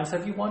many times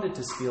have you wanted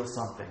to steal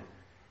something?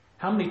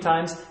 How many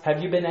times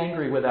have you been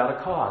angry without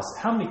a cause?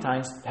 How many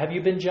times have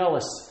you been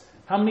jealous?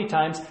 How many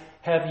times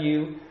have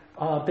you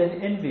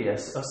been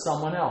envious of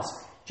someone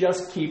else?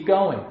 Just keep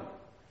going.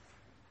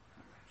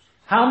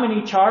 How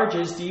many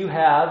charges do you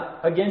have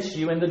against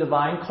you in the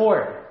divine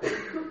court?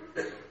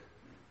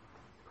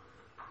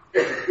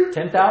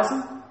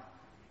 10,000?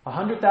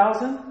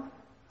 100,000?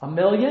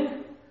 1,000,000?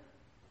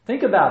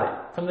 Think about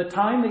it. From the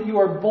time that you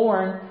are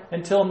born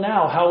until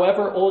now,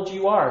 however old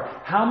you are,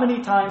 how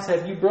many times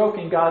have you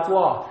broken God's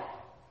law?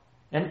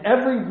 And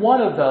every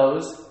one of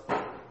those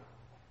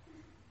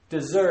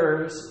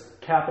deserves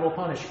capital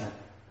punishment.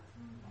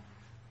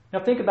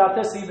 Now think about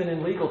this even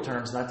in legal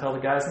terms, and I tell the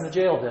guys in the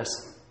jail this.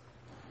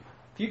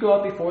 If you go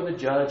up before the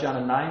judge on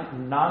a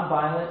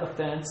non-violent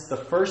offense, the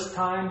first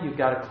time you've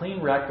got a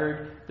clean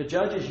record, the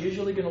judge is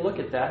usually going to look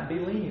at that and be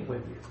lenient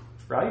with you.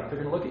 Right? They're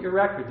going to look at your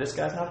record. This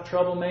guy's not a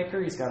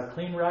troublemaker. He's got a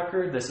clean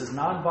record. This is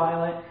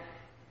non-violent.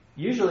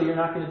 Usually you're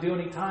not going to do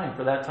any time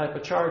for that type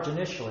of charge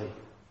initially.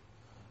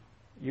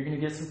 You're going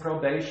to get some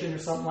probation or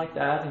something like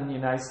that in the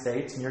United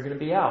States and you're going to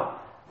be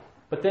out.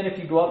 But then if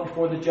you go up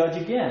before the judge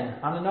again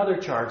on another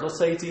charge, let's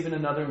say it's even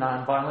another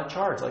non-violent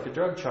charge, like a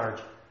drug charge,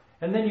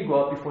 and then you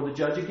go up before the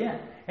judge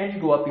again, and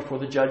you go up before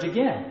the judge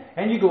again,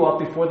 and you go up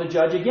before the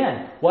judge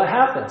again. What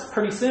happens?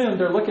 Pretty soon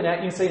they're looking at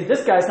you and saying,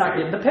 this guy's not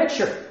getting the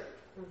picture.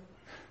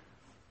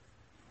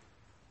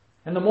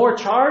 And the more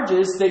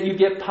charges that you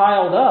get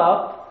piled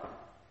up,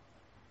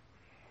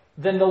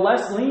 then the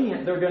less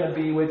lenient they're going to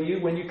be with you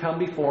when you come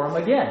before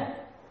them again.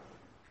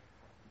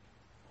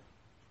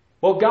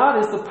 Well, God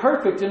is the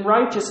perfect and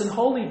righteous and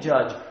holy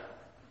judge.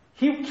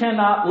 He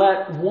cannot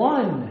let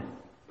one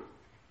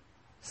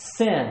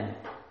sin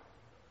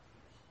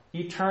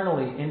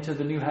eternally into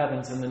the new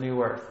heavens and the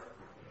new earth.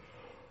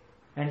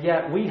 And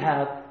yet we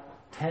have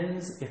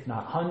tens, if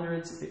not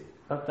hundreds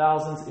of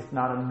thousands, if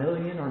not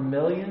 1,000,000 or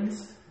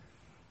millions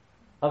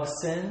of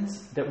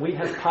sins that we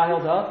have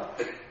piled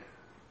up.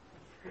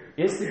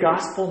 Is the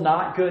gospel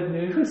not good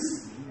news?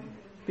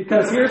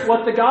 Because here's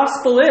what the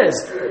gospel is.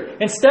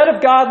 Instead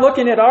of God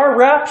looking at our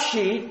rap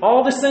sheet,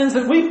 all the sins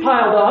that we've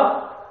piled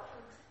up,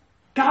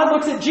 God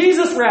looks at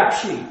Jesus' rap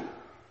sheet.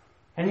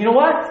 And you know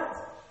what?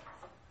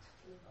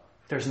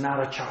 There's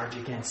not a charge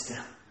against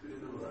him.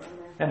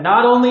 And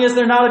not only is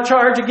there not a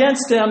charge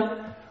against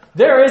him,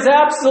 there is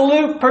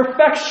absolute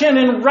perfection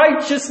and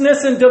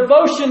righteousness and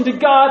devotion to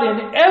God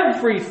in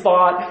every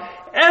thought,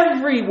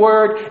 every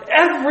word,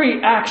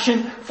 every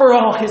action for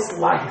all his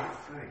life.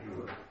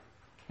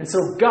 And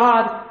so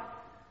God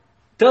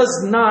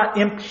does not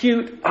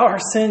impute our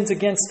sins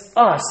against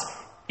us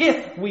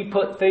if we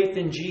put faith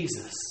in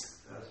Jesus.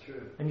 That's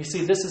true. And you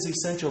see, this is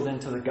essential then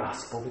to the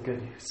gospel, the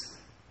good news.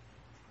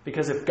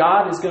 Because if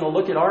God is going to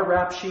look at our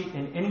rap sheet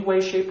in any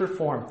way, shape, or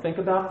form, think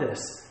about this.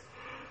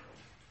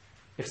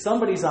 If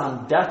somebody's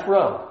on death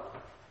row,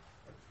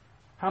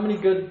 how many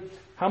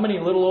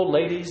little old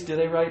ladies do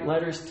they write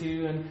letters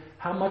to, and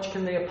how much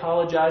can they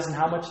apologize, and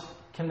how much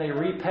can they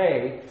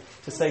repay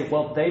to say,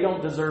 well, they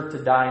don't deserve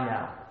to die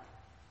now?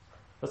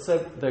 Let's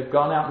say they've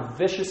gone out and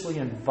viciously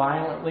and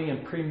violently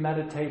and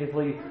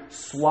premeditatively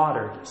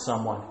slaughtered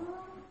someone,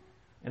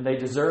 and they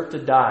deserve to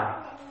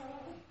die.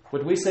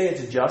 Would we say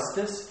it's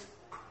justice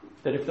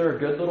that if they're a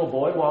good little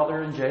boy while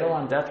they're in jail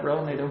on death row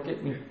and they don't get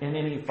in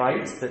any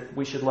fights, that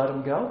we should let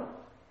them go?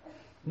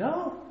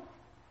 No.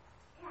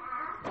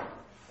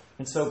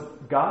 And so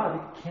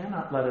God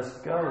cannot let us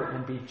go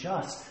and be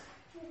just.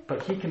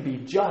 But he can be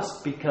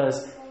just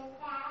because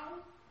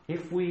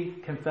if we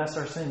confess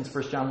our sins,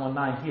 1 John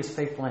 1:9, He is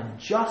faithful and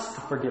just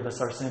to forgive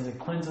us our sins and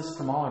cleanse us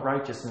from all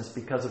unrighteousness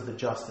because of the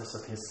justice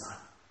of His Son,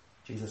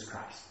 Jesus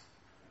Christ.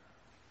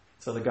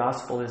 So the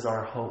gospel is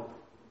our hope.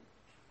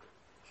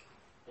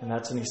 And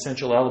that's an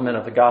essential element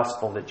of the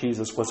gospel, that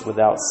Jesus was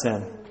without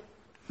sin.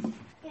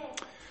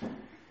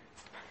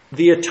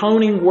 The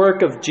atoning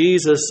work of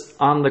Jesus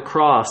on the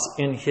cross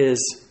in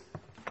His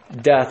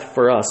death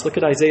for us. Look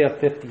at Isaiah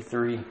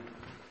 53.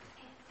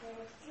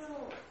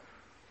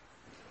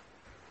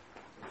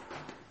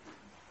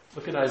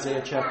 Look at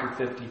Isaiah chapter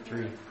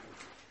 53.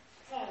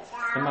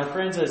 And my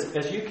friends,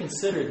 as you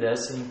consider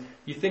this, and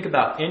you think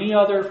about any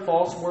other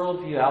false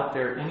worldview out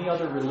there, any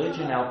other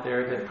religion out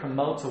there that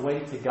promotes a way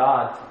to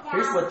God,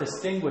 here's what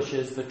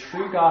distinguishes the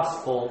true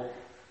gospel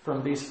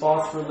from these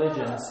false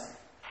religions.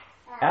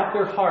 At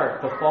their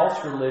heart, the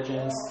false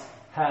religions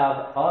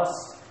have us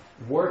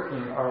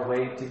working our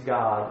way to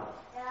God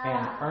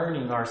and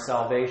earning our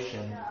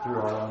salvation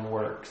through our own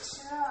works.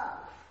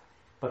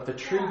 But the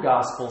true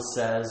gospel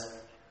says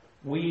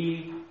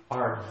we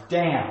are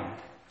damned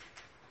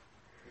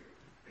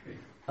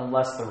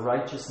unless the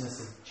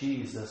righteousness of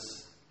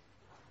Jesus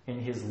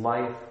in His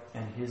life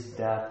and His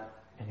death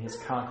and His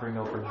conquering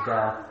over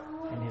death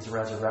and His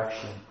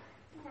resurrection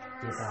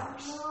is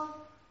ours.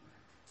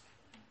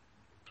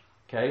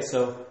 Okay,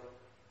 so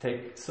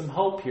take some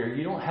hope here.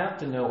 You don't have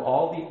to know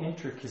all the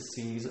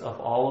intricacies of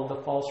all of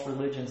the false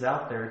religions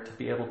out there to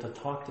be able to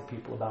talk to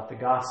people about the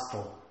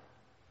gospel.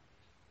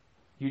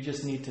 You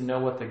just need to know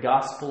what the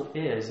gospel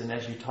is. And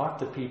as you talk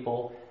to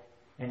people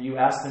and you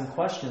ask them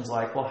questions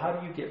like, well, how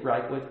do you get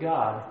right with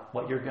God?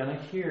 What you're going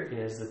to hear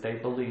is that they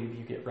believe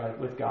you get right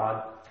with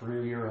God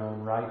through your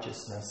own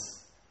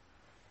righteousness.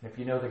 And if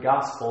you know the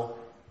gospel,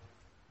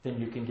 then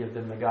you can give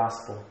them the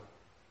gospel.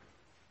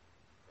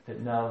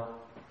 That no,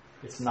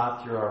 it's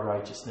not through our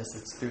righteousness,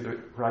 it's through the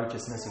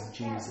righteousness of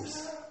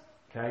Jesus.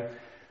 Okay?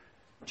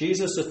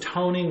 Jesus'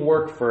 atoning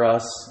work for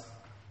us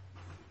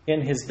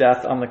in His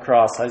death on the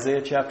cross.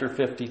 Isaiah chapter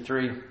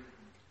 53.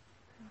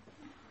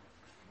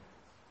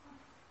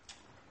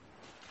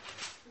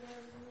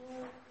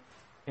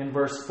 In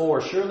verse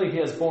 4, surely He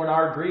has borne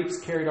our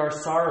griefs, carried our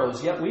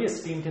sorrows, yet we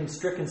esteemed Him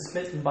stricken,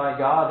 smitten by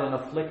God, and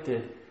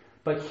afflicted.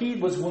 But He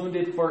was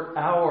wounded for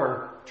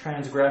our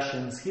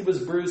transgressions. He was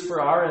bruised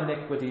for our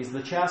iniquities.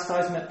 The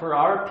chastisement for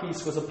our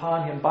peace was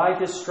upon Him. By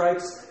His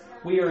stripes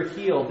we are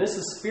healed. This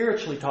is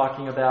spiritually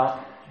talking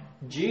about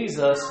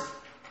Jesus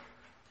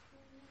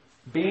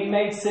being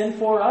made sin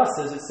for us,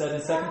 as it said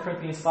in 2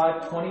 Corinthians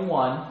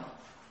 5:21.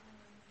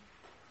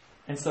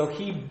 And so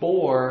He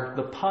bore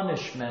the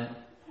punishment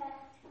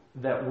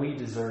that we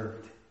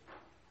deserved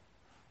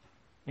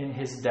in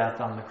His death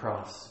on the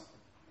cross.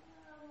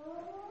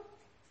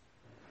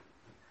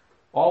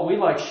 All we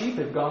like sheep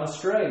have gone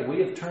astray. We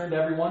have turned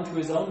everyone to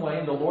his own way,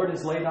 and the Lord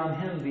has laid on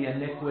Him the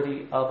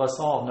iniquity of us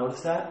all.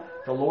 Notice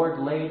that? The Lord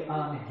laid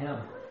on Him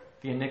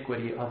the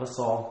iniquity of us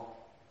all.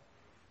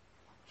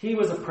 He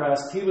was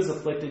oppressed, He was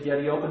afflicted,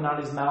 yet He opened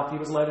not His mouth. He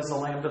was led as a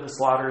lamb to the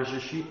slaughter, as a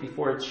sheep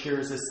before its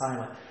shearers is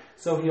silent.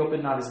 So He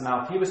opened not His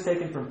mouth. He was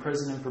taken from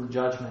prison and from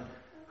judgment.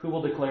 Who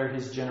will declare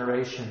His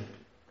generation?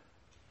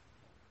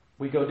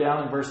 We go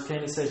down in verse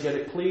 10, it says, yet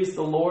it pleased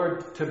the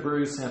Lord to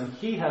bruise Him.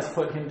 He has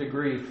put Him to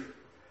grief.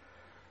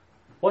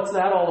 What's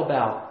that all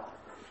about?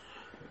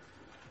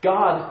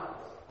 God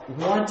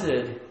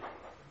wanted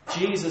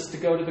Jesus to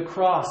go to the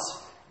cross.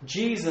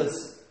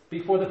 Jesus,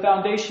 before the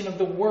foundation of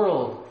the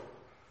world,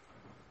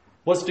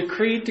 was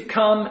decreed to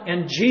come,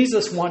 and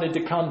Jesus wanted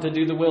to come to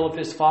do the will of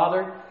His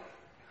Father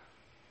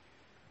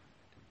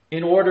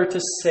in order to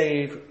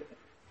save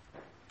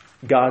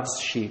God's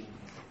sheep.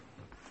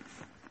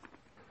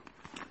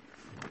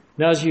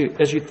 Now, as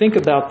you think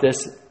about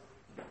this,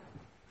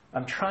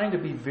 I'm trying to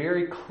be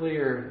very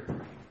clear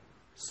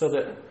so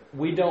that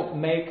we don't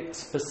make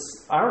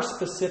our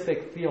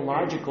specific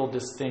theological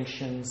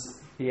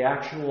distinctions the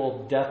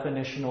actual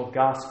definitional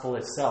gospel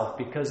itself.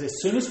 Because as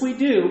soon as we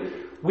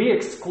do, we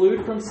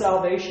exclude from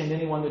salvation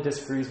anyone that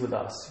disagrees with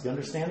us. You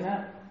understand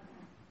that?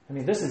 I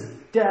mean, this is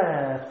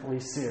deathly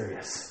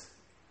serious.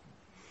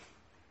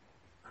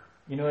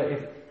 You know,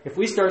 if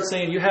we start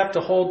saying you have to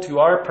hold to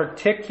our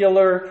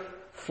particular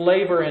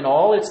flavor and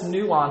all its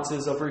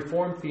nuances of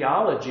Reformed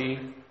theology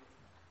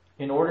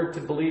in order to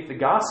believe the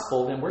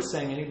gospel, then we're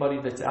saying anybody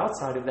that's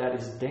outside of that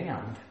is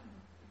damned.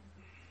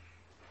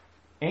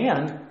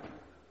 And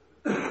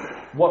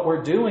what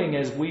we're doing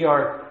is we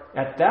are,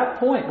 at that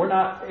point, we're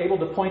not able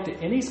to point to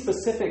any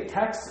specific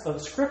text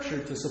of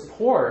Scripture to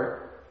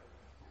support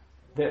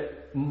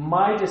that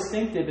my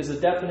distinctive is a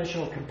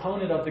definitional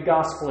component of the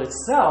gospel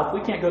itself.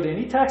 We can't go to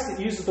any text that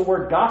uses the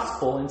word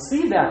gospel and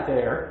see that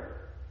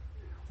there.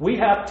 We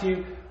have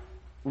to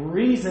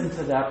reason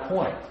to that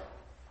point.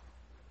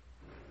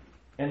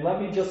 And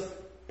let me just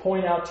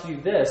point out to you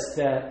this,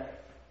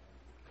 that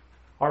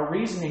our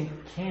reasoning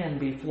can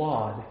be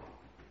flawed.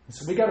 And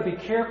so we got to be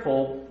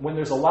careful when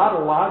there's a lot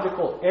of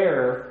logical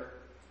error,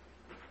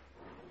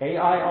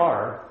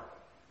 AIR,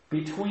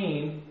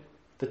 between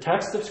the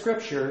text of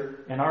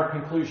Scripture and our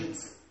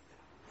conclusions.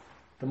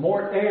 The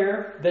more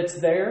air that's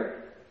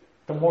there,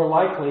 the more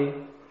likely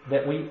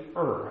that we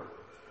err.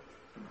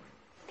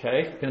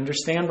 Okay? You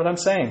understand what I'm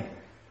saying?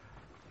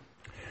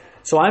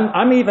 So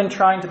I'm even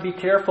trying to be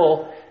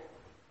careful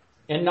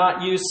and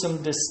not use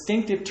some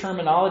distinctive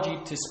terminology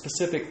to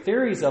specific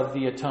theories of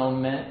the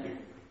atonement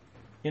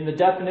in the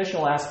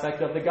definitional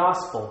aspect of the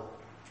gospel.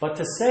 But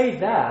to say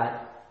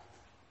that,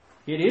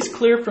 it is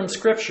clear from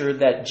Scripture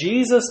that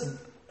Jesus'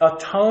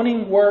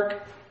 atoning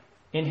work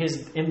in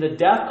the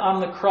death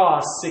on the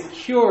cross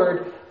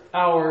secured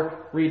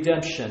our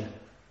redemption.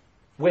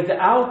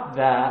 Without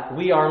that,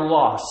 we are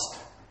lost.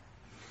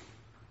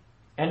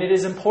 And it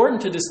is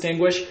important to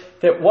distinguish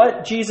that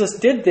what Jesus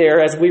did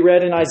there, as we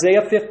read in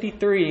Isaiah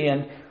 53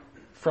 and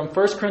from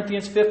 1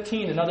 Corinthians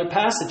 15 and other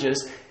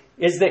passages,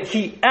 is that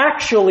He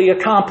actually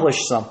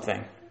accomplished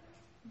something.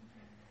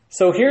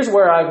 So here's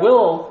where I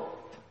will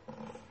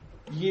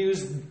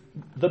use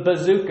the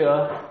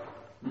bazooka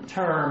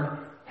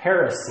term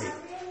heresy.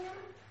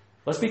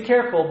 Let's be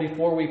careful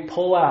before we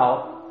pull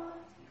out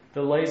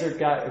the laser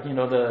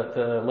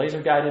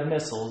guided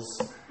missiles,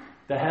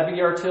 the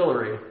heavy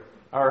artillery.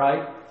 All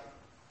right?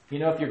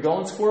 If you're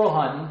going squirrel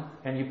hunting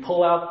and you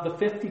pull out the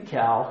 50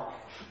 cal,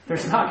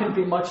 there's not going to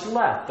be much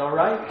left. All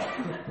right?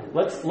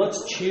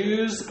 Let's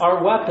choose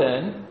our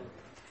weapon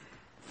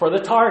for the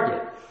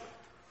target.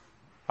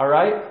 All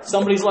right?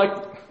 Somebody's like,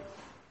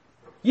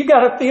 you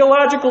got a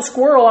theological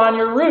squirrel on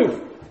your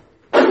roof.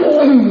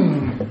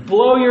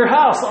 Blow your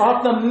house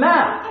off the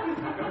map.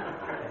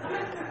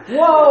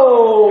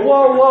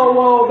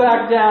 Whoa,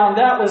 back down.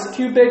 That was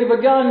too big of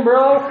a gun,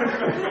 bro.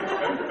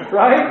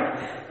 Right?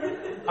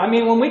 I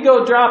mean, when we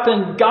go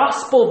dropping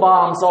gospel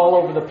bombs all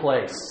over the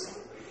place.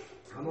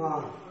 Come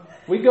on.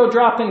 We go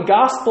dropping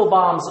gospel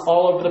bombs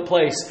all over the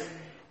place.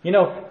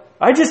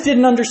 I just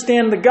didn't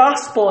understand the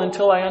gospel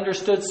until I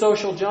understood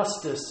social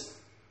justice.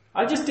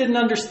 I just didn't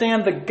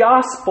understand the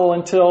gospel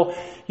until,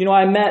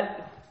 I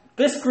met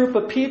this group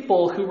of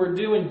people who were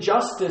doing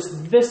justice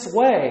this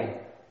way.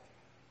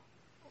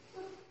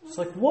 It's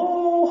like,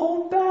 whoa,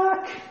 hold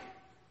back.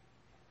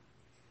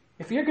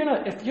 If you're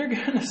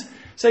gonna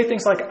say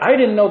things like, I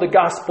didn't know the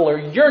gospel, or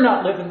you're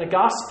not living the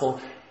gospel,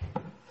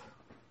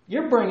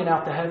 you're bringing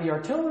out the heavy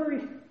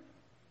artillery.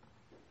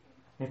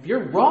 If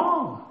you're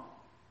wrong,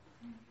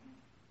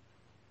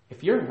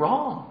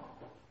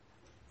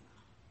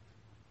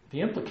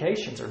 the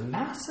implications are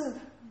massive.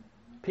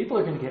 People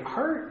are going to get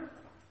hurt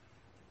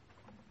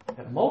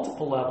at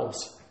multiple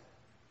levels.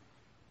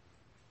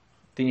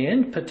 The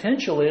end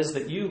potential is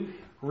that you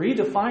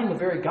redefine the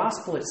very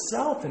gospel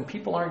itself, and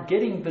people aren't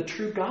getting the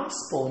true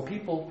gospel, and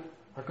people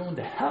are going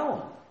to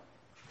hell.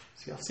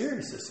 See how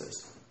serious this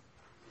is.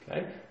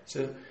 Okay?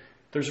 So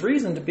there's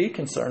reason to be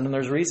concerned, and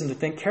there's reason to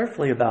think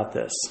carefully about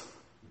this.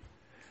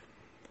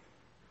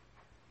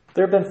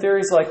 There have been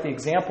theories like the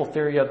example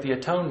theory of the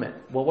atonement.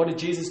 Well, what did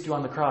Jesus do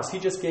on the cross? He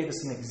just gave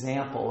us an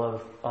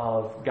example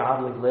of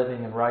godly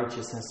living and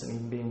righteousness and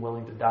even being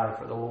willing to die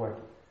for the Lord.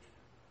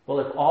 Well,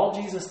 if all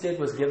Jesus did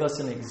was give us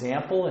an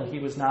example and He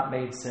was not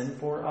made sin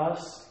for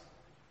us,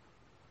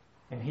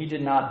 and He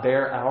did not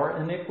bear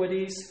our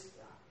iniquities,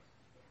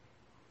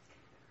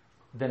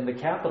 then the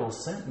capital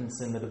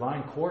sentence in the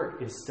divine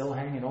court is still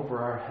hanging over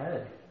our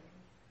head.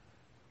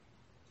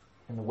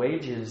 And the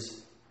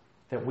wages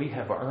that we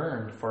have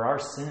earned for our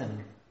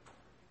sin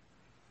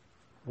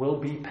will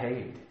be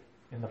paid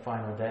in the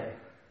final day.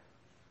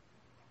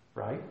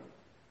 Right?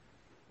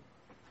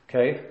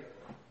 Okay?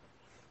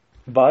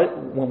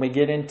 But when we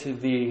get into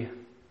the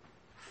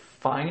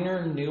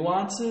finer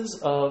nuances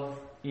of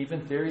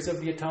even theories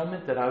of the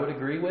atonement that I would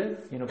agree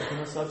with,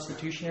 penal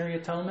substitutionary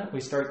atonement,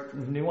 we start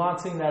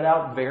nuancing that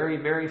out very,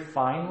 very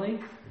finely.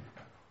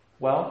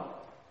 Well,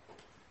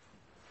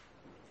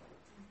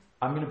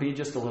 I'm going to be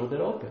just a little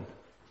bit open.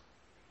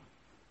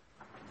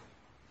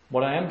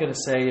 What I am going to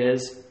say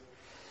is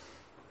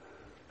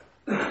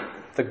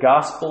the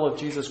gospel of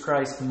Jesus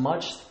Christ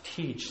must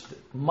teach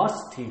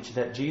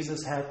that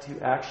Jesus had to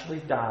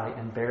actually die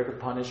and bear the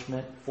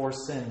punishment for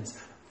sins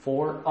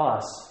for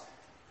us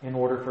in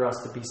order for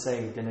us to be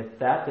saved. And if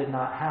that did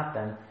not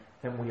happen,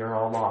 then we are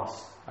all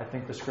lost. I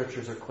think the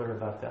Scriptures are clear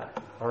about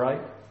that. All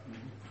right?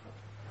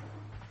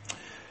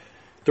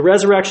 The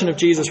resurrection of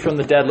Jesus from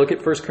the dead. Look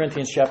at 1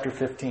 Corinthians chapter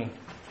 15.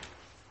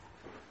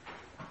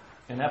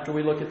 And after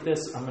we look at this,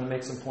 I'm going to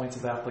make some points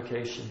of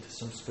application to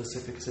some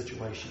specific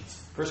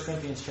situations. 1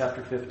 Corinthians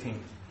chapter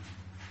 15.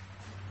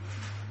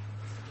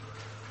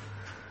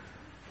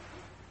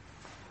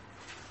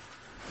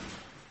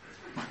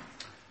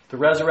 The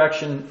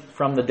resurrection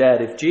from the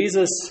dead. If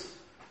Jesus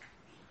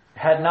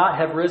had not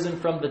have risen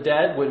from the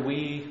dead, would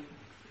we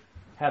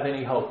have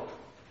any hope?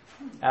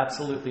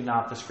 Absolutely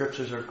not. The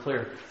Scriptures are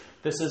clear.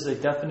 This is a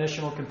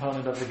definitional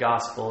component of the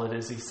gospel. It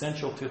is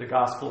essential to the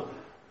gospel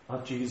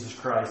of Jesus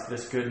Christ,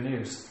 this good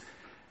news.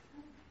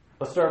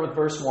 Let's start with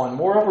verse 1.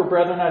 Moreover,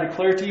 brethren, I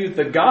declare to you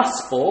the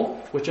gospel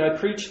which I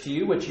preached to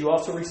you, which you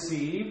also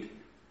received,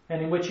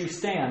 and in which you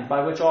stand,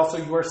 by which also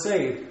you are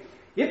saved,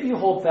 if you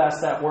hold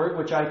fast that word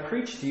which I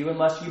preached to you,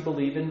 unless you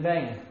believe in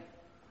vain.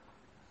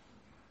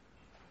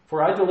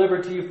 For I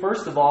delivered to you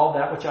first of all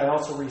that which I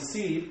also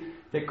received,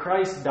 that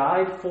Christ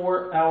died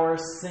for our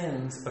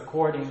sins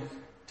according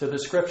to the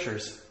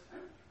Scriptures.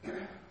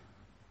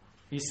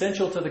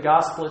 Essential to the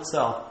gospel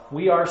itself.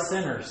 We are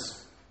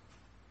sinners.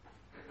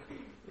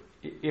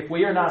 If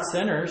we are not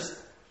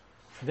sinners,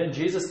 then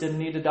Jesus didn't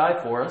need to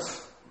die for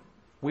us.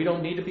 We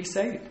don't need to be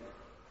saved.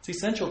 It's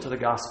essential to the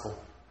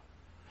gospel.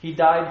 He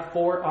died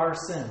for our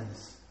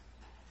sins,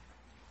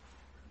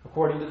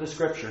 according to the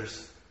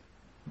Scriptures.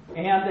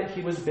 And that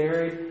He was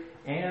buried,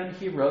 and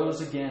He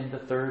rose again the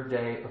third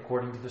day,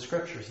 according to the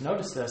Scriptures.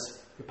 Notice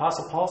this. The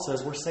Apostle Paul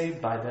says we're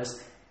saved by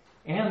this,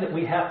 and that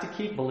we have to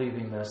keep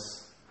believing this.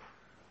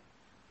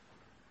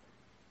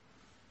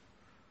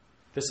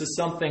 This is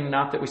something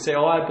not that we say,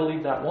 oh, I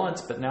believed that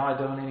once, but now I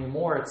don't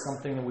anymore. It's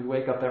something that we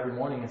wake up every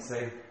morning and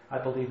say, I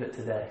believe it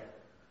today.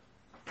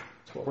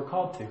 It's what we're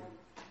called to.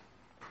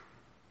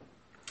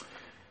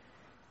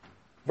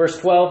 Verse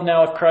 12,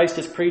 now if Christ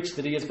has preached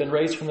that He has been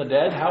raised from the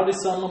dead, how do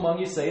some among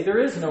you say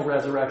there is no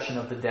resurrection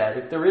of the dead?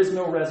 If there is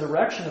no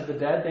resurrection of the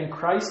dead, then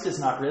Christ is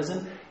not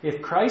risen.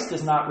 If Christ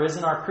is not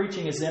risen, our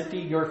preaching is empty,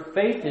 your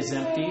faith is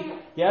empty.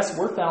 Yes,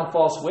 we're found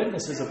false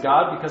witnesses of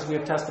God because we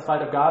have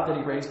testified of God that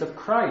He raised up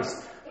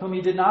Christ, whom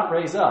He did not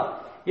raise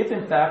up. If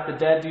in fact the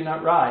dead do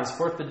not rise.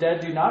 For if the dead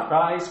do not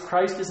rise,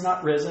 Christ is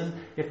not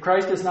risen. If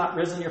Christ is not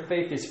risen, your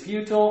faith is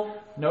futile.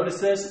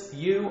 Notice this,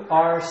 you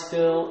are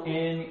still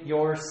in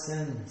your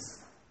sins.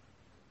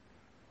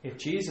 If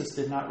Jesus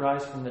did not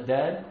rise from the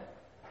dead,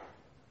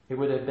 it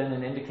would have been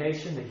an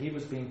indication that He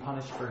was being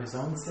punished for His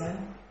own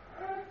sin,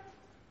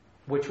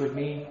 which would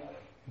mean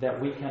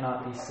that we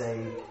cannot be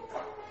saved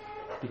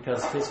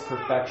because His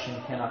perfection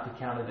cannot be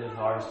counted as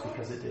ours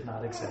because it did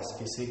not exist.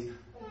 You see?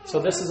 So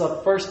this is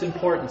of first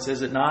importance,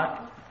 is it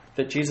not?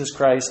 That Jesus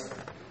Christ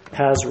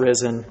has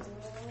risen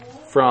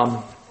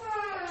from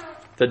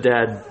the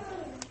dead.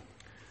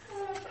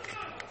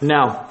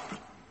 Now,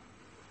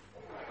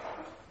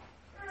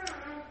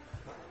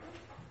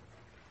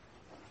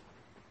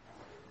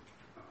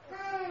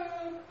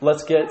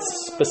 let's get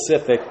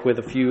specific with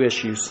a few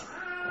issues.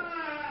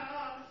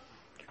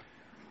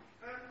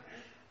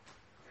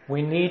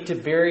 We need to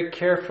very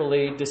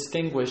carefully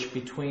distinguish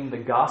between the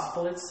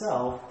gospel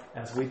itself,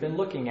 as we've been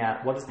looking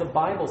at, what does the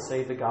Bible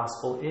say the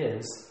gospel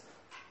is,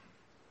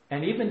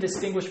 and even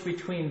distinguish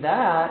between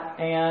that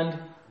and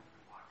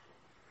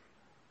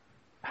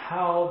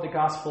how the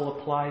gospel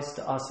applies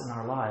to us in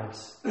our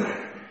lives,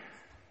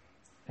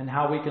 and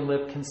how we can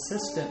live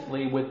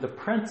consistently with the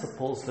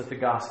principles that the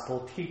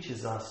gospel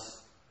teaches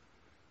us.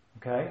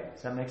 Okay?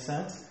 Does that make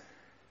sense?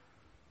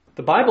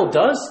 The Bible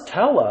does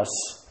tell us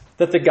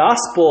that the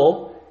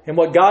gospel and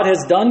what God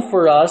has done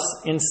for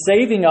us in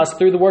saving us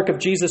through the work of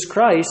Jesus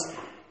Christ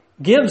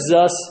gives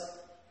us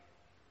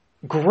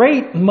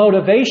great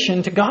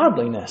motivation to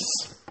godliness.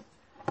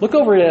 Look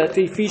over at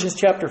Ephesians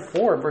chapter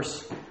 4,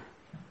 verse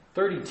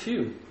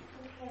 32.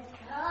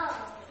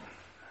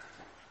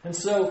 And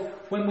so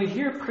when we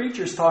hear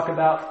preachers talk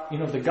about,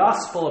 the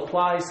gospel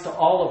applies to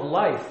all of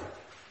life,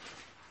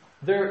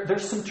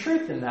 there's some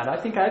truth in that. I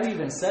think I've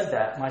even said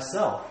that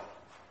myself.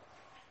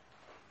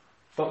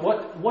 But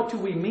what do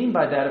we mean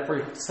by that if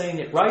we're saying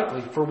it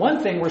rightly? For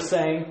one thing, we're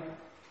saying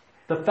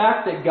the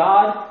fact that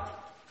God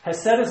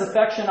has set His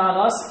affection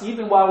on us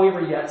even while we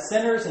were yet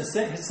sinners and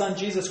sent His Son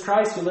Jesus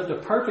Christ, who lived a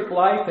perfect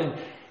life and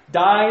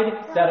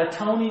died that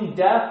atoning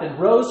death and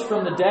rose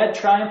from the dead,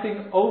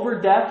 triumphing over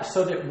death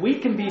so that we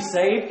can be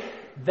saved.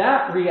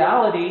 That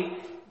reality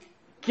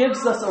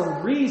gives us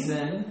a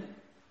reason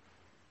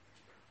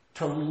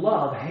to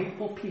love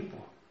hateful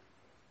people.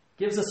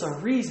 Gives us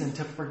a reason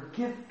to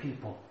forgive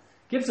people.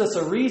 Gives us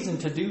a reason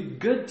to do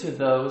good to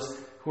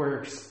those who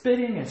are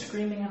spitting and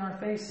screaming in our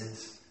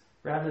faces,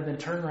 rather than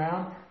turn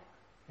around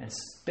and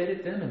spit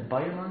at them and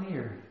bite them on the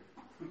ear.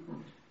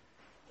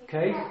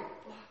 Okay?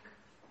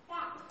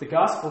 The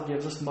gospel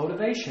gives us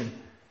motivation.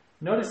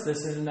 Notice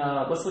this in,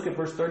 let's look at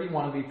verse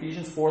 31 of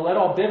Ephesians 4. Let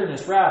all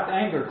bitterness, wrath,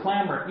 anger,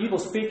 clamor, evil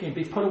speaking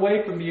be put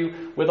away from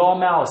you with all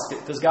malice.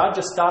 Does God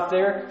just stop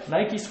there?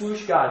 Nike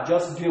swoosh, God,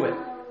 just do it.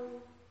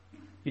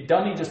 You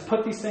don't need to just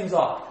put these things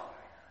off.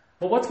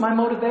 Well, what's my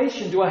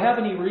motivation? Do I have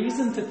any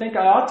reason to think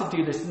I ought to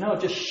do this? No,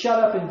 just shut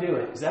up and do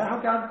it. Is that how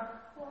God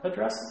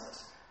addresses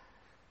us?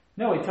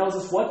 No, He tells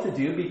us what to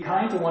do. Be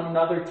kind to one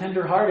another,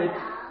 tender-hearted,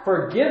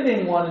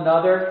 forgiving one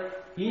another,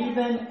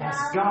 even as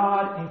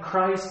God in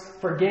Christ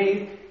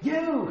forgave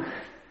you.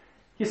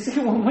 You see,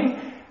 when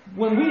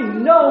we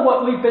know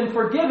what we've been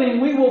forgiving,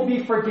 we will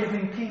be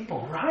forgiving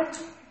people, right?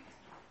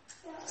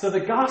 So the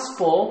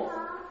gospel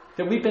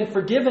that we've been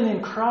forgiven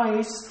in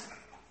Christ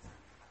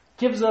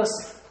gives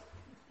us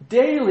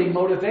daily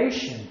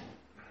motivation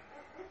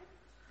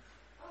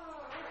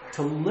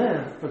to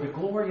live for the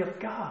glory of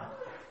God.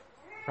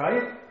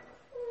 Right?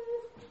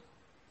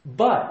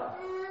 But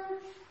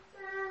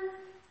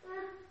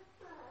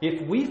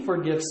if we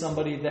forgive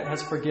somebody that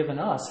has forgiven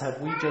us,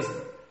 have we just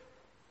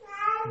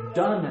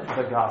done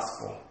the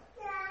gospel?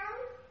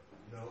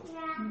 No.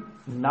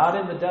 Not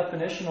in the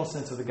definitional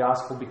sense of the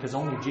gospel, because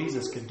only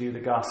Jesus could do the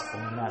gospel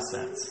in that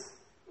sense.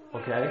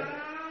 Okay?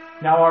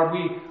 Now,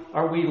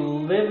 are we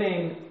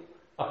living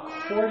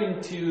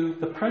according to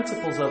the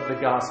principles of the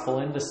gospel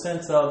in the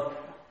sense of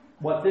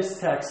what this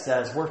text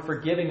says? We're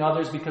forgiving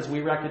others because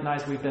we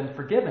recognize we've been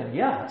forgiven.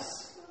 Yes.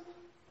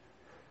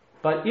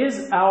 But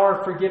is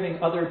our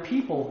forgiving other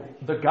people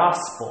the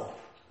gospel?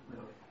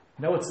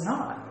 No, it's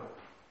not.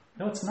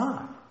 No, it's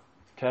not.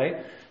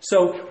 Okay?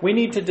 So we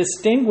need to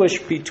distinguish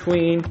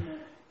between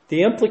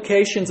the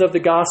implications of the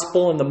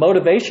gospel and the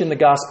motivation the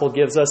gospel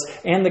gives us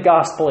and the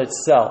gospel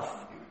itself.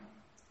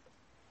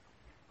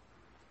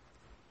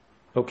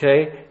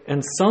 Okay?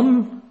 And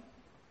some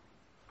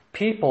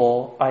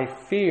people, I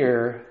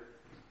fear,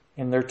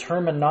 in their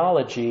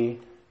terminology,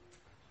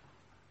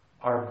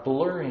 are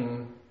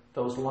blurring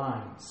those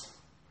lines.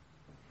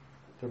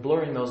 They're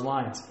blurring those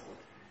lines.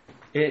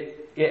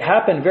 It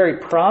happened very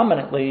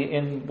prominently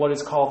in what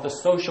is called the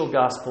social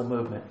gospel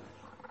movement.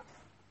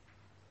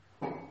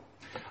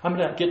 I'm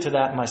going to get to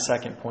that in my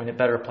second point. It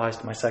better applies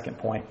to my second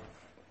point.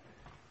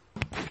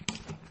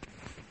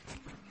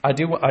 I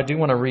do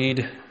want to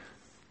read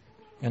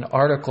an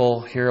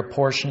article here, a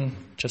portion,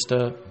 just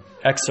a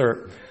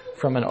excerpt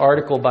from an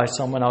article by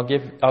someone. I'll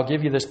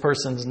give you this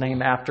person's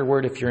name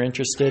afterward if you're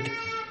interested.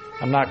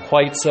 I'm not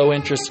quite so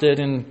interested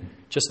in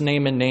just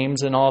naming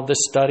names and all of this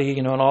study,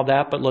 and all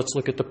that, but let's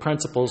look at the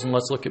principles and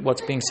let's look at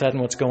what's being said and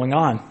what's going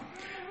on.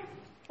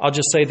 I'll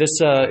just say this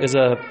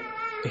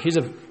he's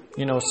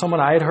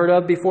someone I had heard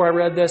of before I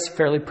read this,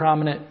 fairly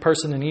prominent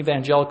person in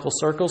evangelical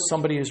circles,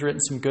 somebody who's written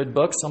some good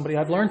books, somebody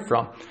I've learned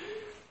from.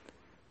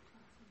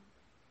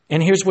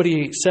 And here's what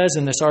he says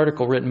in this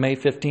article written May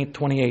 15th,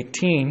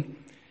 2018.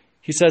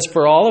 He says,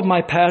 "For all of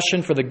my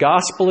passion for the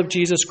gospel of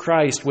Jesus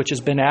Christ, which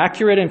has been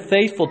accurate and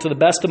faithful to the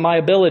best of my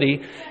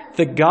ability,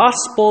 the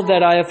gospel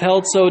that I have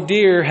held so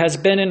dear has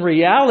been in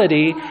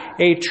reality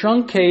a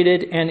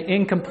truncated and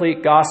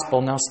incomplete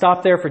gospel." Now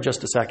stop there for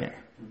just a second.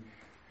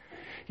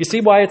 You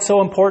see why it's so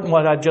important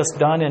what I've just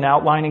done in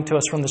outlining to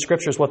us from the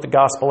Scriptures what the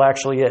gospel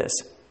actually is.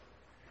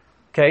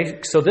 Okay,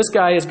 so this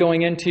guy is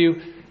going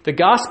into the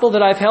gospel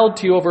that I've held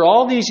to over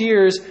all these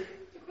years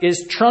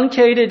is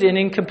truncated and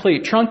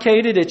incomplete.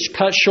 Truncated, it's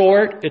cut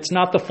short. It's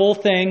not the full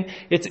thing.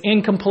 It's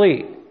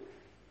incomplete.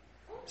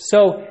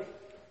 So,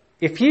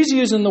 if he's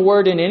using the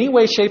word in any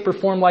way, shape, or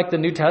form like the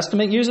New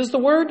Testament uses the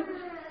word,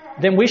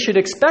 then we should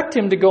expect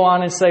him to go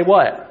on and say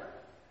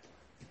what?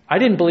 I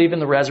didn't believe in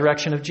the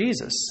resurrection of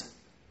Jesus.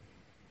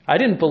 I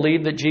didn't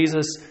believe that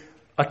Jesus'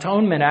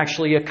 atonement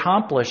actually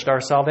accomplished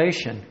our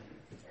salvation.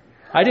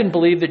 I didn't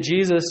believe that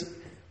Jesus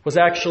was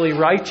actually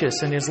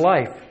righteous in his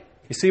life.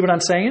 You see what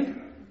I'm saying?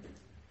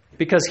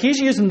 Because he's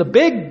using the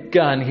big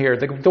gun here,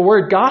 the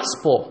word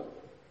gospel.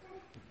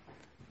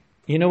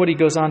 You know what he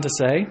goes on to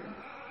say?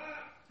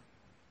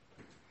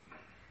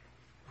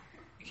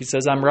 He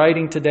says, "I'm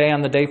writing today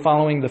on the day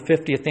following the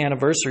 50th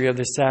anniversary of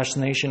the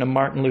assassination of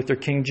Martin Luther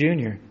King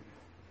Jr.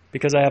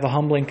 because I have a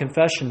humbling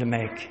confession to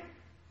make."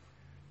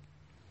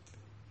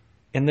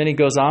 And then he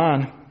goes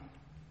on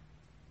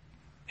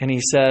and he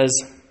says,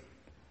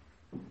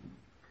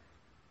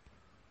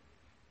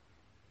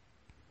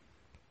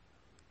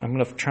 I'm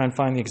going to try and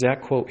find the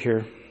exact quote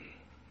here.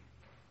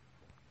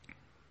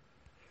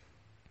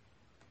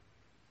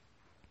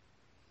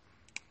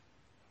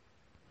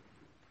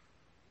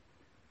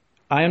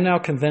 "I am now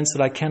convinced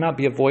that I cannot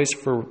be a voice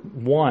for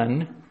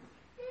one,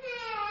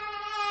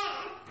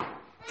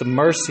 the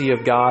mercy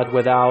of God,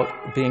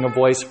 without being a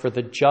voice for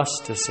the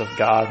justice of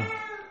God.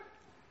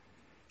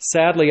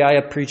 Sadly, I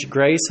have preached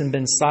grace and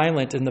been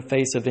silent in the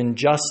face of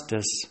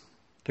injustice.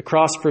 The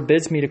cross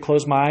forbids me to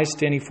close my eyes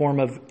to any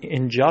form of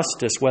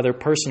injustice, whether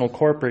personal,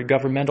 corporate,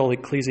 governmental,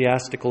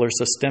 ecclesiastical, or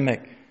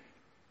systemic."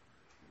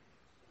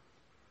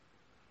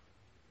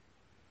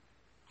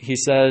 He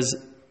says,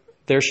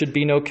 "There should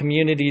be no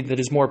community that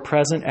is more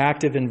present,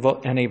 active,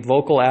 and a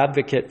vocal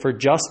advocate for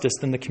justice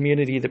than the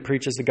community that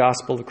preaches the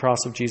gospel of the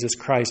cross of Jesus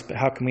Christ. But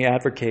how can we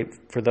advocate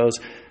for those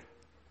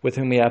with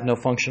whom we have no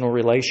functional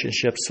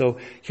relationship?" So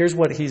here's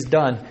what he's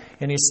done.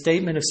 In his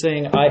statement of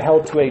saying, I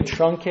held to a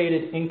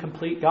truncated,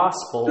 incomplete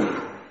gospel,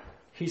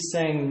 he's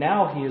saying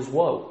now he is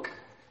woke.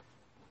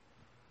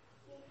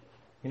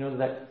 You know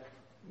that?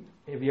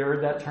 Have you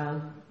heard that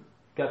term?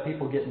 Got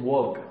people getting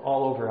woke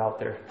all over out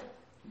there.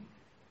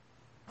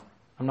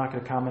 I'm not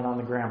going to comment on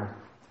the grammar.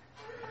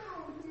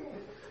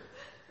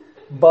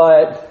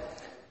 But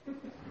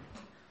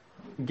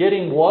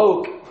getting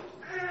woke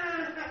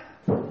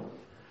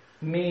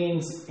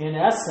means, in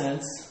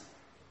essence,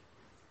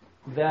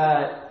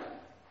 that,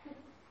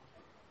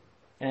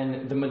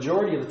 and the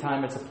majority of the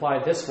time it's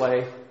applied this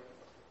way,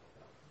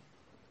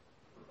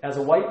 as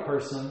a white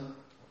person,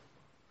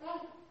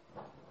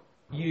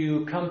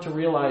 you come to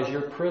realize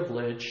your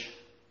privilege,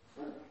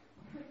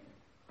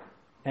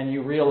 and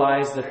you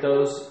realize that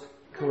those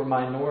who are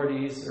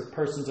minorities or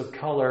persons of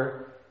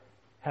color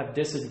have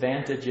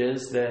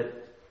disadvantages that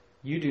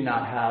you do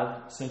not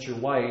have since you're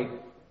white.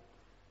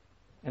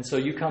 And so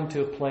you come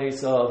to a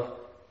place of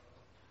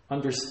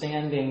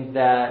understanding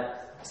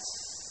that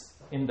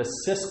in the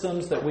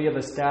systems that we have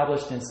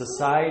established in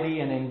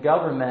society and in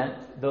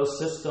government, those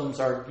systems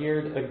are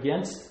geared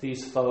against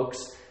these folks,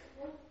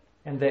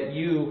 and that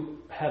you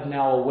have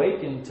now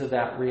awakened to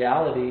that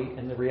reality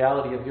and the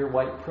reality of your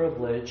white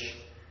privilege,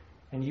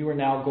 and you are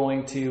now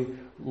going to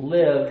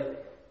live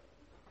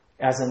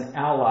as an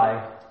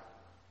ally,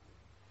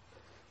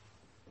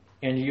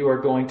 and you are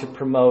going to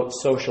promote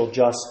social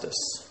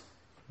justice.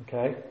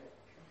 Okay?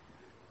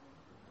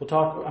 I'm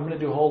going to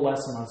do a whole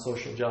lesson on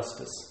social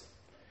justice.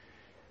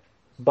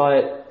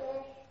 But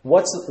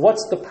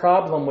what's the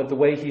problem with the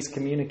way he's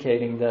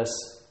communicating this?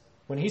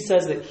 When he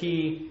says that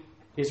he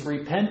is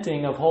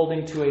repenting of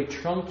holding to a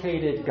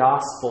truncated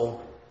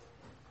gospel,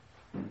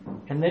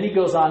 and then he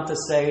goes on to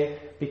say,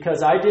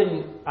 because I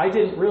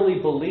didn't really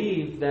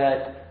believe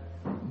that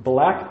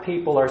black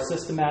people are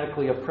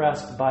systematically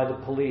oppressed by the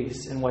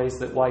police in ways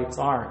that whites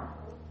aren't.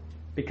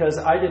 Because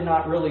I did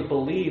not really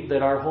believe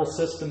that our whole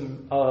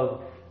system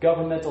of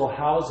governmental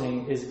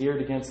housing is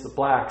geared against the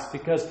blacks.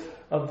 Because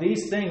of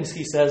these things,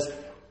 he says,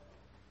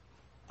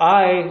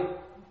 I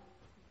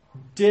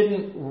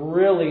didn't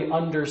really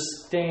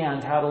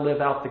understand how to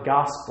live out the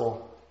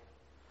gospel.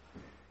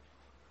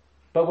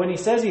 But when he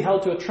says he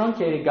held to a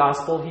truncated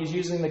gospel, he's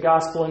using the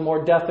gospel in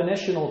more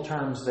definitional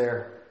terms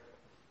there.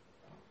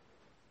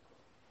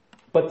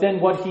 But then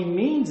what he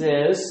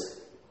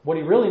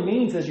really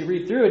means as you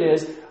read through it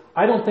is,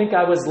 I don't think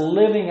I was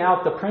living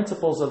out the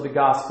principles of the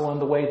gospel in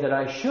the way that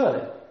I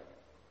should.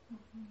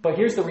 But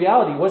here's the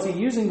reality. Was he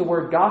using the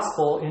word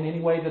gospel in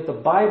any way that the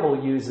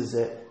Bible uses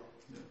it?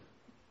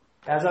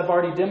 As I've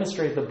already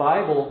demonstrated, the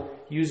Bible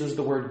uses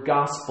the word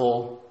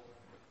gospel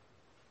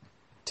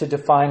to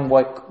define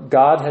what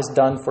God has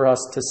done for us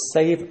to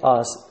save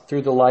us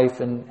through the life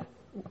and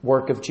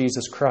work of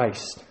Jesus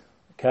Christ.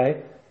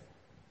 Okay?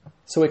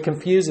 So it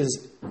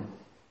confuses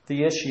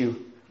the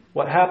issue.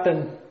 What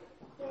happened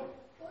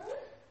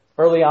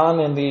early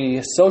on in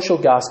the social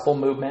gospel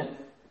movement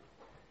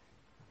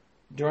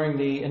during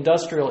the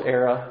industrial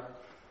era,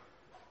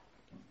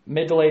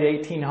 mid to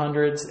late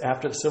 1800s,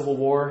 after the Civil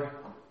War,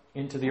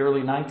 into the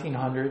early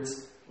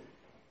 1900s,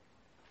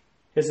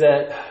 is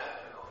that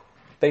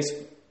based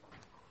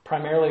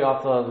primarily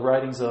off of the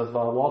writings of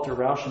Walter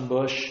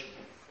Rauschenbusch,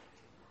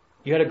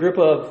 you had a group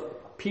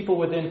of people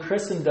within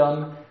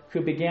Christendom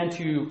who began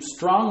to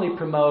strongly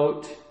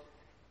promote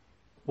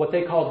what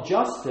they called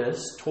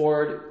justice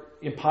toward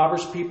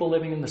impoverished people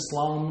living in the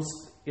slums,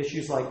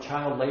 issues like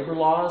child labor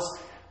laws.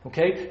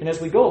 Okay? And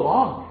as we go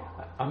along,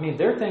 I mean,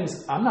 there are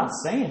things, I'm not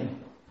saying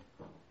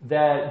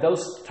that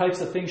those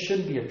types of things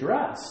shouldn't be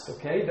addressed.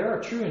 Okay? There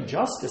are true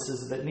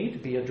injustices that need to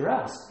be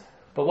addressed.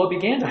 But what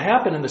began to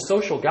happen in the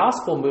social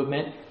gospel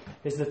movement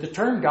is that the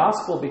term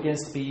gospel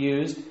begins to be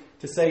used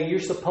to say you're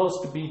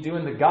supposed to be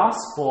doing the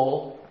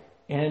gospel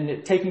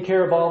and taking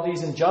care of all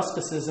these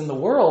injustices in the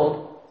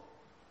world.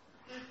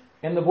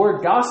 And the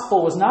word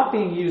gospel was not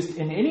being used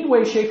in any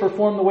way, shape, or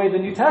form the way the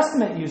New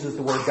Testament uses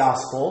the word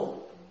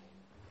gospel.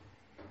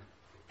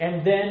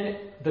 And then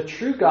the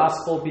true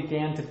gospel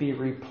began to be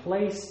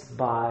replaced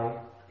by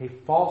a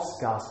false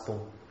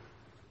gospel.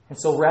 And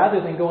so rather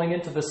than going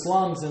into the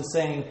slums and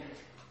saying,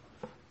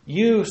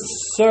 you,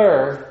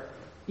 sir,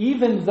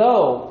 even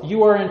though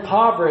you are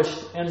impoverished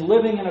and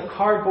living in a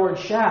cardboard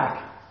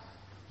shack,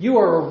 you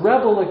are a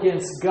rebel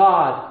against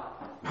God.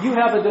 You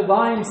have a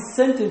divine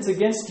sentence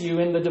against you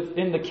in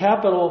the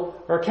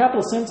capital, or a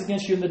capital sentence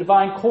against you in the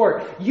divine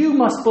court. You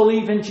must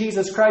believe in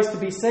Jesus Christ to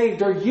be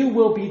saved, or you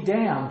will be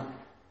damned.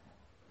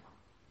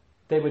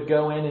 They would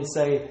go in and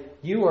say,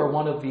 you are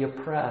one of the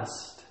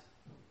oppressed.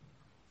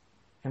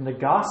 And the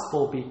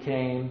gospel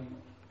became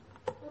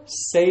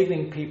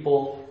saving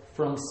people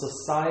from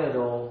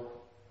societal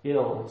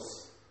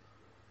ills,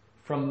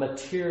 from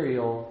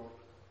material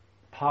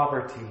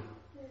poverty.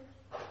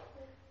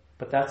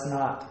 But that's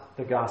not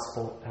the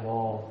gospel at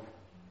all,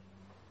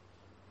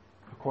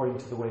 according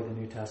to the way the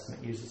New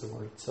Testament uses the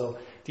word. So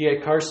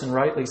D.A. Carson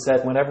rightly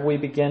said, whenever we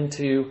begin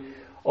to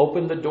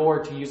open the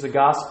door to use the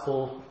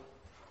gospel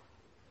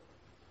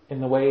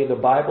in the way the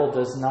Bible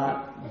does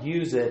not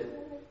use it,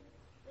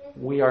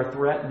 we are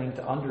threatening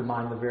to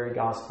undermine the very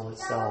gospel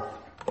itself.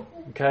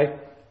 Okay?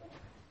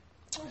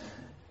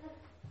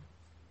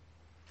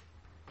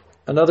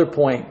 Another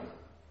point.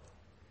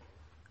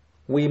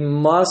 We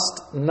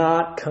must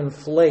not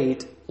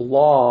conflate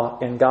law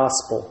and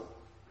gospel.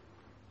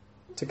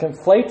 To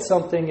conflate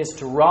something is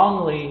to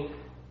wrongly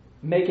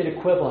make it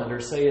equivalent or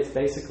say it's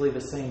basically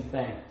the same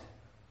thing.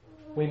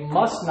 We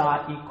must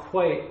not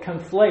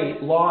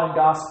conflate law and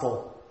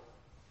gospel.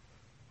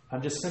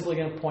 I'm just simply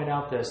going to point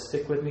out this.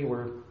 Stick with me.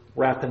 We're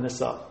wrapping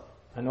this up.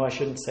 I know I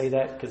shouldn't say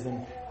that because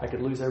then I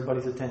could lose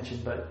everybody's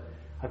attention, but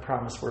I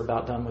promise we're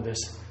about done with this.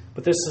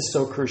 But this is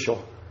so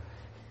crucial.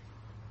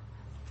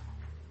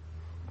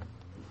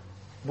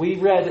 We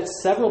read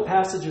several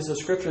passages of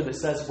Scripture that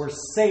says we're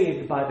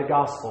saved by the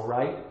gospel,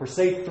 right? We're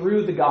saved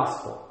through the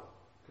gospel.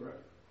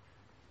 Correct.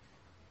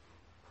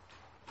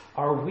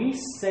 Are we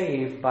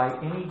saved by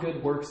any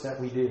good works that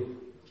we do?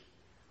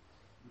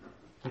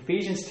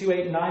 Ephesians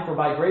 2:8-9, for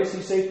by grace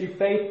you saved through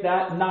faith,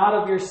 that not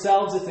of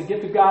yourselves, it's a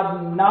gift of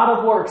God, not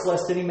of works,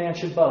 lest any man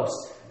should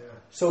boast. Yeah.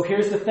 So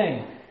here's the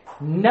thing.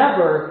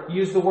 Never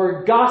use the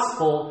word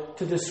gospel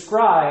to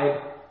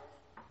describe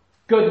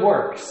good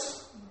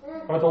works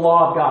or the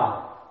law of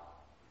God.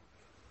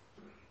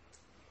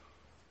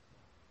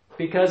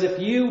 Because if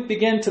you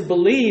begin to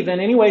believe in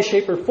any way,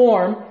 shape, or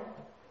form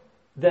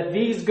that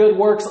these good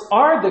works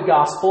are the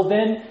gospel,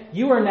 then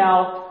you are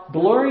now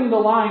blurring the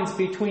lines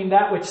between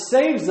that which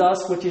saves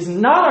us, which is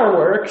not our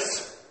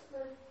works,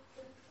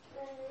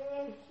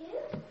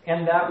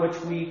 and that which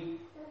we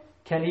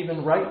can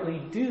even rightly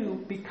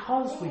do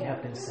because we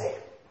have been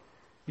saved.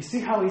 You see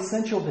how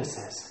essential this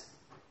is?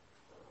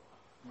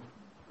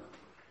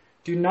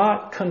 Do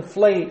not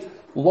conflate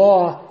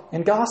law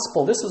and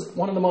gospel. This is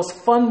one of the most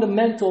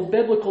fundamental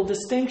biblical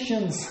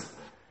distinctions.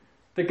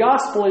 The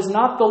gospel is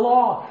not the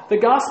law. The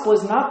gospel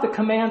is not the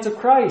commands of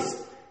Christ.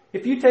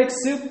 If you take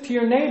soup to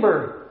your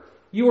neighbor,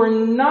 you are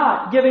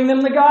not giving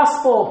them the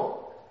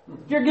gospel.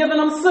 You're giving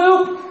them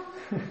soup.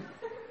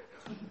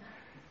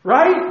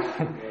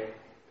 Right?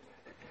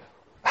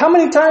 How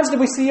many times did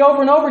we see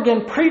over and over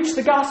again, preach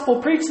the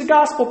gospel, preach the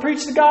gospel,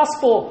 preach the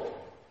gospel?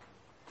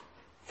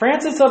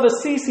 Francis of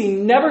Assisi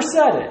never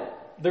said it.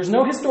 There's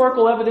no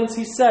historical evidence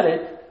he said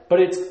it, but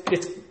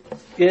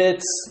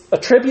it's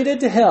attributed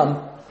to him.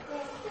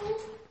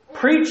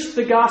 Preach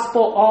the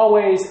gospel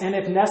always, and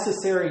if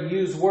necessary,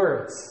 use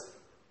words.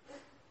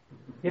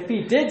 If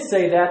he did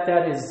say that,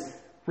 that is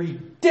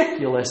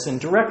ridiculous and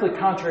directly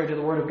contrary to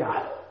the Word of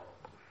God.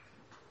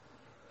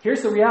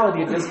 Here's the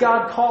reality. Does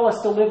God call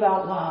us to live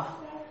out love?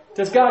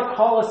 Does God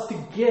call us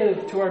to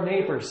give to our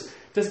neighbors?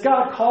 Does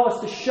God call us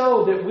to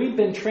show that we've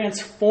been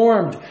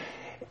transformed?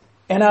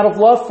 And out of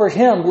love for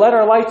Him, let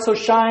our light so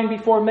shine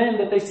before men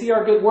that they see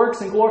our good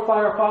works and glorify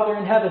our Father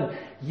in heaven.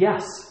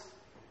 Yes.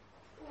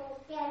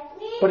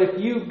 But if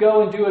you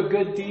go and do a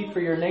good deed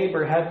for your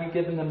neighbor, have you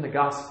given them the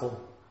gospel?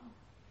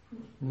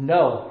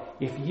 No.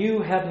 If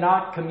you have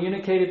not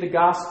communicated the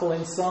gospel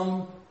in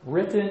some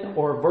written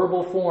or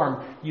verbal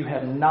form, you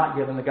have not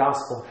given the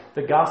gospel.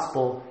 The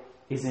gospel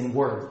is in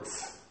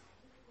words.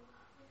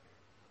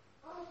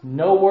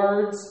 No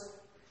words,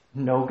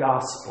 no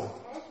gospel.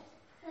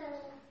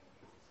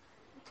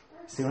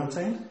 See what I'm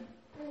saying?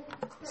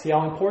 See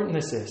how important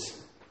this is?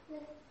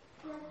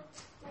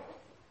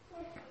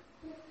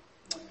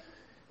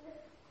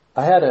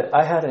 I had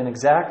an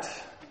exact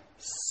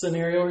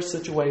scenario or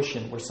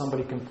situation where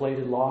somebody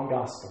conflated law and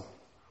gospel.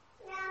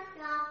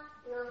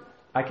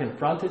 I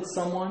confronted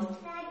someone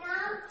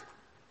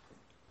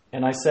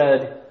and I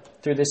said,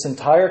 through this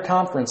entire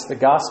conference, the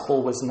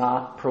gospel was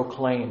not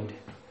proclaimed.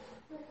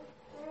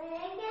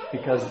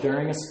 Because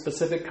during a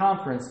specific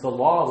conference, the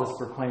law was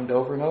proclaimed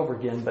over and over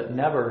again, but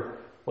never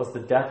was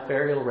the death,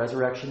 burial,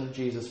 resurrection of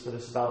Jesus for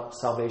this about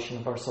salvation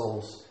of our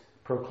souls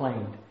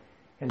proclaimed.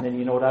 And then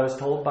you know what I was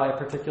told by a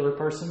particular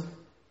person?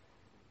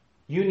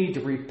 You need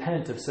to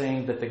repent of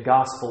saying that the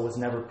gospel was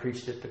never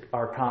preached at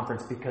our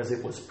conference because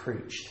it was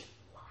preached.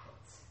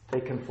 They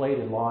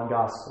conflated law and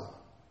gospel.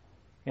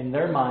 In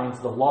their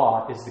minds, the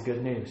law is the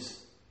good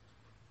news.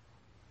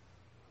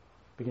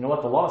 But you know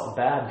what? The law is the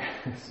bad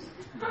news.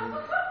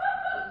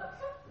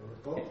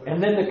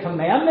 And then the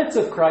commandments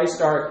of Christ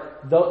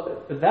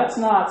that's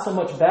not so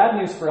much bad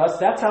news for us.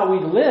 That's how we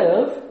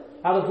live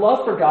out of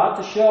love for God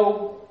to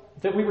show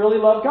that we really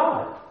love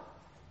God.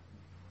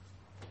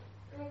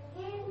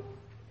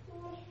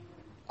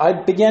 I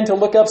began to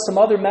look up some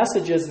other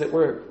messages that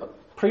were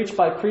preached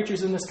by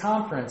preachers in this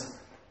conference.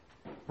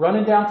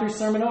 Running down through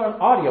sermon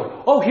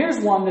audio. Oh, here's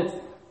one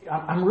that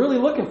I'm really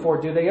looking for.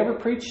 Do they ever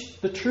preach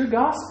the true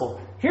gospel?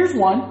 Here's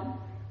one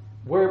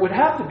where it would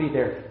have to be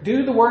there.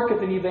 Do the work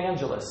of an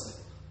evangelist.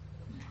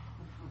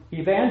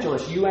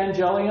 Evangelist,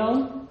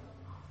 evangelion.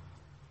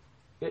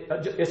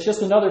 It's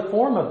just another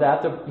form of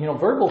that, the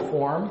verbal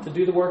form, to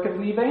do the work of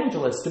an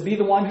evangelist, to be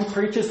the one who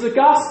preaches the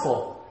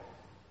gospel.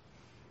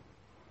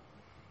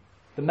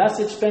 The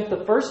message spent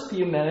the first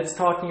few minutes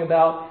talking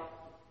about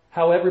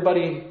how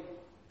everybody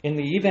in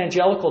the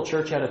evangelical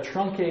church had a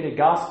truncated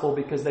gospel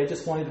because they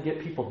just wanted to get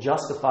people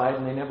justified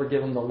and they never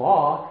give them the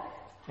law.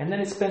 And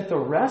then it spent the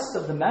rest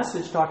of the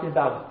message talking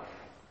about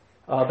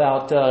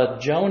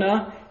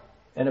Jonah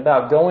and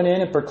about going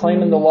in and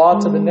proclaiming the law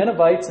to the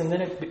Ninevites. And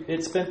then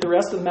it spent the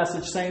rest of the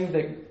message saying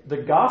that the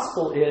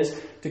gospel is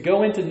to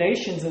go into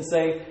nations and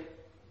say,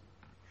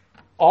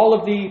 all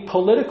of the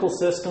political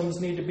systems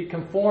need to be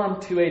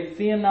conformed to a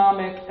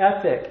theonomic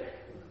ethic.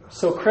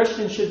 So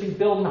Christians should be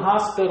building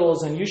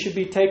hospitals and you should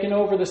be taking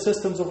over the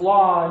systems of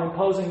law and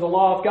imposing the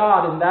law of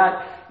God. And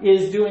that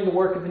is doing the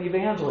work of an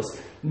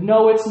evangelist.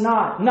 No, it's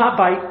not. Not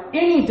by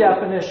any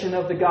definition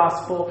of the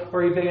gospel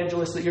or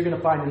evangelist that you're going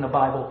to find in the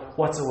Bible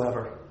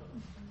whatsoever.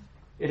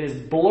 It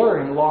is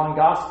blurring law and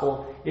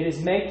gospel. It is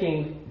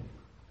making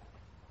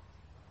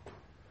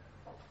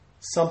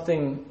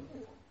something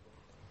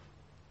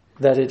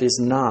that it is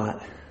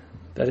not.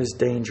 That is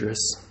dangerous.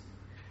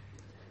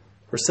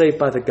 We're saved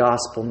by the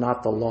gospel,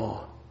 not the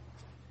law.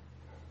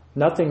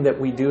 Nothing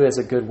that we do as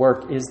a good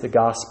work is the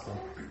gospel.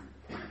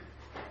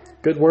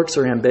 Good works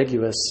are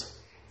ambiguous.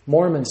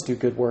 Mormons do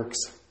good works.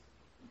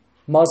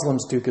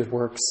 Muslims do good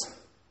works.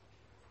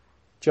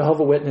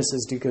 Jehovah's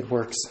Witnesses do good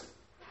works.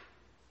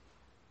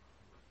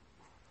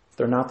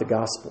 They're not the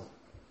gospel.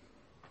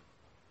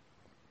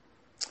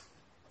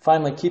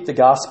 Finally, keep the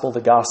gospel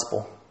the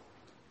gospel.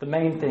 The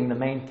main thing, the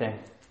main thing.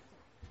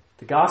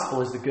 The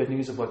gospel is the good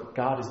news of what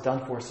God has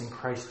done for us in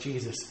Christ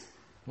Jesus.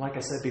 And like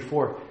I said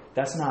before,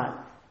 that's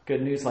not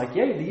good news like,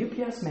 yay, the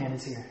UPS man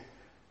is here.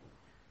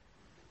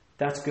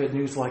 That's good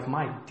news like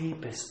my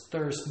deepest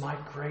thirst, my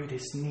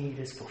greatest need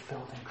is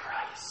fulfilled in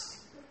Christ.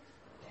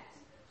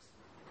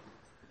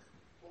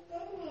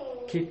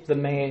 Keep the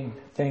main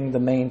thing the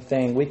main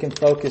thing. We can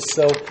focus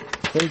so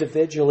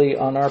individually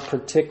on our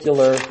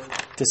particular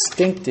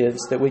distinctives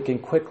that we can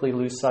quickly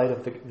lose sight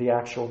of the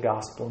actual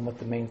gospel and what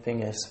the main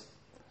thing is.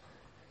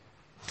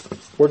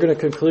 We're going to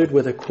conclude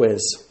with a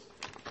quiz.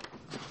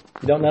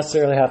 You don't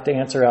necessarily have to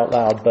answer out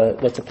loud,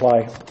 but let's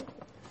apply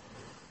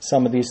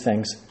some of these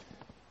things.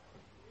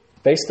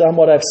 Based on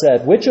what I've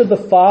said, which of the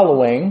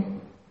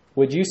following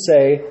would you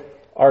say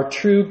are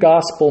true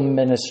gospel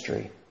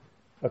ministry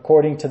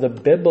according to the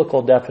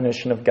biblical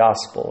definition of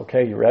gospel?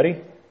 Okay, you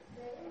ready?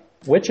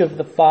 Which of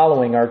the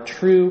following are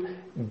true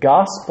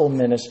gospel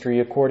ministry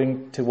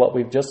according to what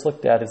we've just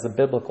looked at as the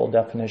biblical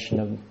definition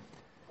of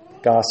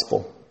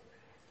gospel?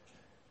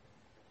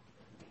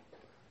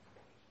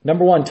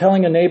 Number one,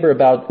 telling a neighbor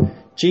about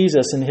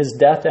Jesus and his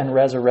death and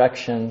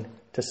resurrection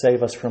to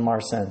save us from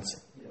our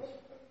sins.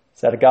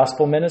 Is that a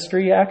gospel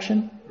ministry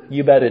action?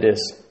 You bet it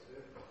is.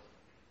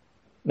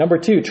 Number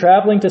two,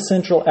 traveling to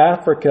Central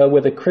Africa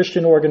with a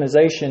Christian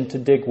organization to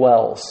dig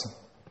wells.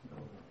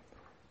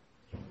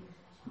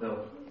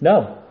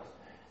 No.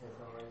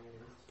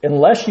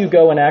 Unless you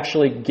go and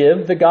actually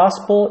give the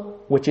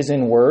gospel, which is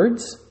in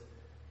words,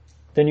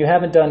 then you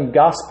haven't done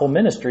gospel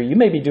ministry. You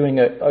may be doing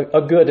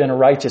a good and a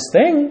righteous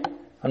thing.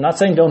 I'm not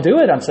saying don't do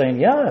it. I'm saying,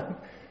 yeah,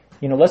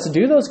 let's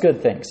do those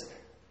good things.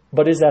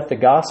 But is that the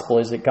gospel?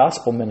 Is it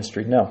gospel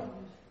ministry? No.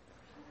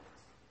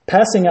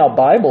 Passing out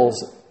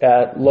Bibles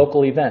at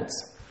local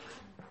events.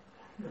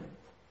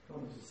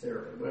 Not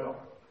necessarily.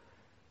 Well,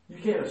 you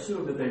can't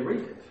assume that they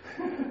read it.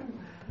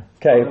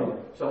 Okay. No.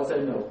 So I'll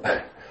say no.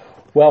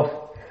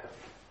 Well,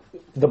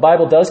 the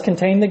Bible does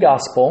contain the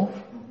gospel,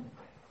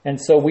 and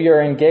so we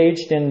are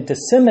engaged in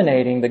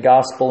disseminating the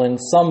gospel in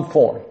some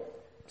form.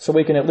 So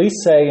we can at least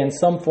say in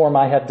some form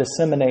I have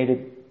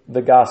disseminated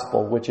the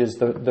gospel, which is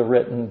the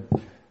written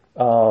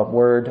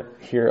word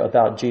here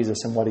about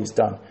Jesus and what he's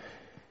done.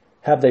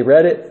 Have they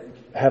read it?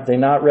 Have they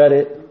not read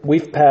it?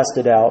 We've passed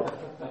it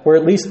out. We're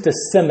at least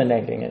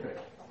disseminating it.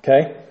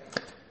 Okay?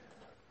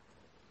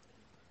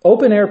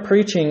 Open air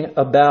preaching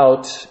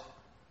about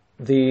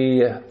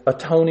the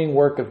atoning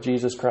work of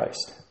Jesus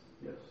Christ.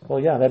 Well,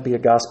 yeah, that'd be a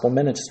gospel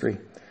ministry.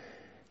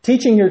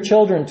 Teaching your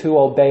children to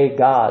obey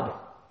God.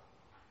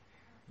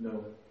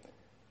 No.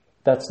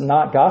 That's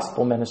not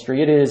gospel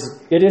ministry. It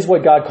is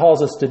what God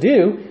calls us to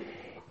do.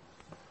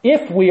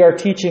 If we are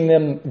teaching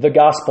them the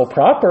gospel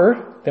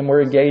proper, then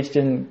we're engaged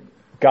in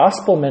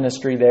gospel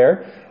ministry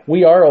there.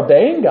 We are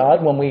obeying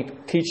God when we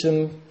teach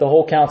them the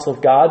whole counsel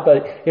of God.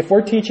 But if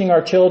we're teaching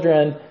our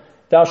children,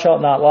 thou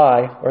shalt not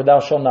lie, or thou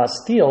shalt not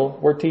steal,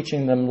 we're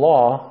teaching them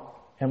law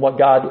and what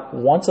God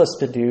wants us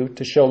to do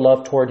to show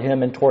love toward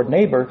him and toward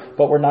neighbor,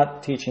 but we're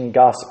not teaching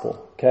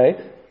gospel.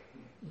 Okay?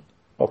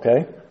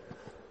 Okay.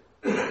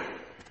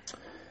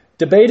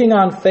 Debating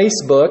on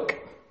Facebook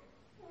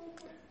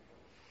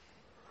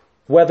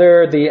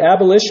whether the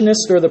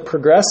abolitionist or the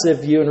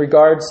progressive view in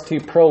regards to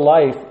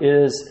pro-life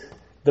is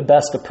the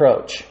best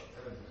approach.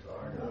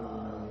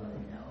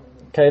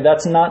 Okay,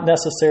 that's not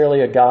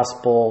necessarily a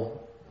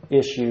gospel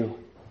issue.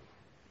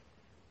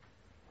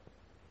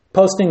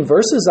 Posting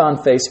verses on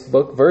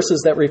Facebook,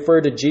 verses that refer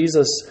to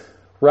Jesus'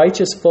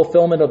 righteous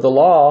fulfillment of the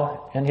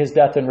law and his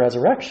death and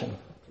resurrection.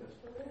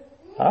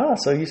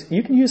 So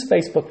you can use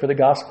Facebook for the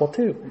gospel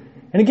too.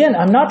 And again,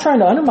 I'm not trying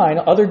to undermine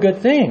other good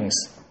things.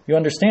 You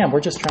understand?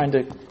 We're just trying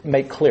to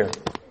make clear.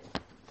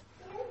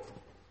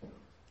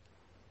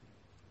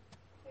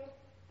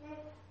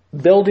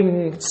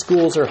 Building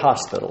schools or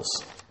hospitals.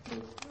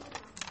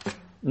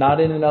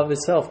 Not in and of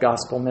itself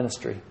gospel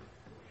ministry.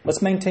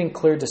 Let's maintain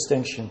clear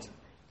distinctions.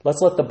 Let's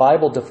let the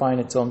Bible define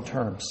its own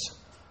terms.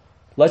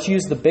 Let's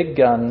use the big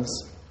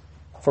guns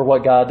for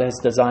what God has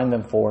designed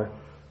them for.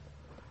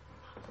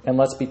 And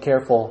let's be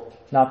careful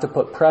not to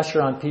put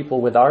pressure on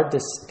people with our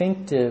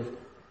distinctive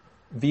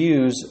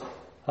views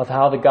of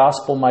how the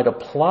gospel might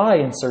apply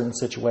in certain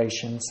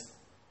situations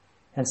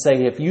and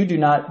say, if you do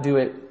not do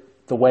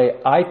it the way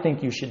I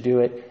think you should do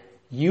it,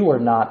 you are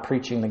not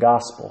preaching the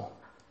gospel.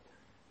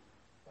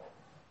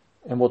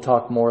 And we'll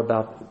talk more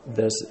about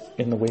this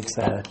in the weeks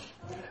ahead.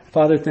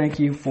 Father, thank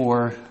you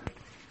for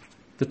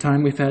the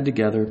time we've had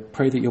together.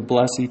 Pray that you'll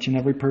bless each and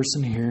every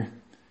person here.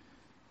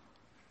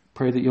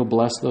 Pray that you'll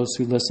bless those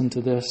who listen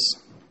to this.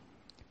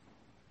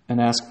 And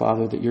ask,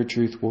 Father, that your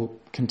truth will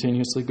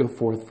continuously go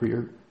forth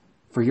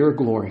for your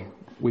glory.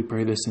 We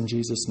pray this in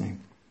Jesus' name.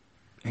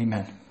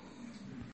 Amen.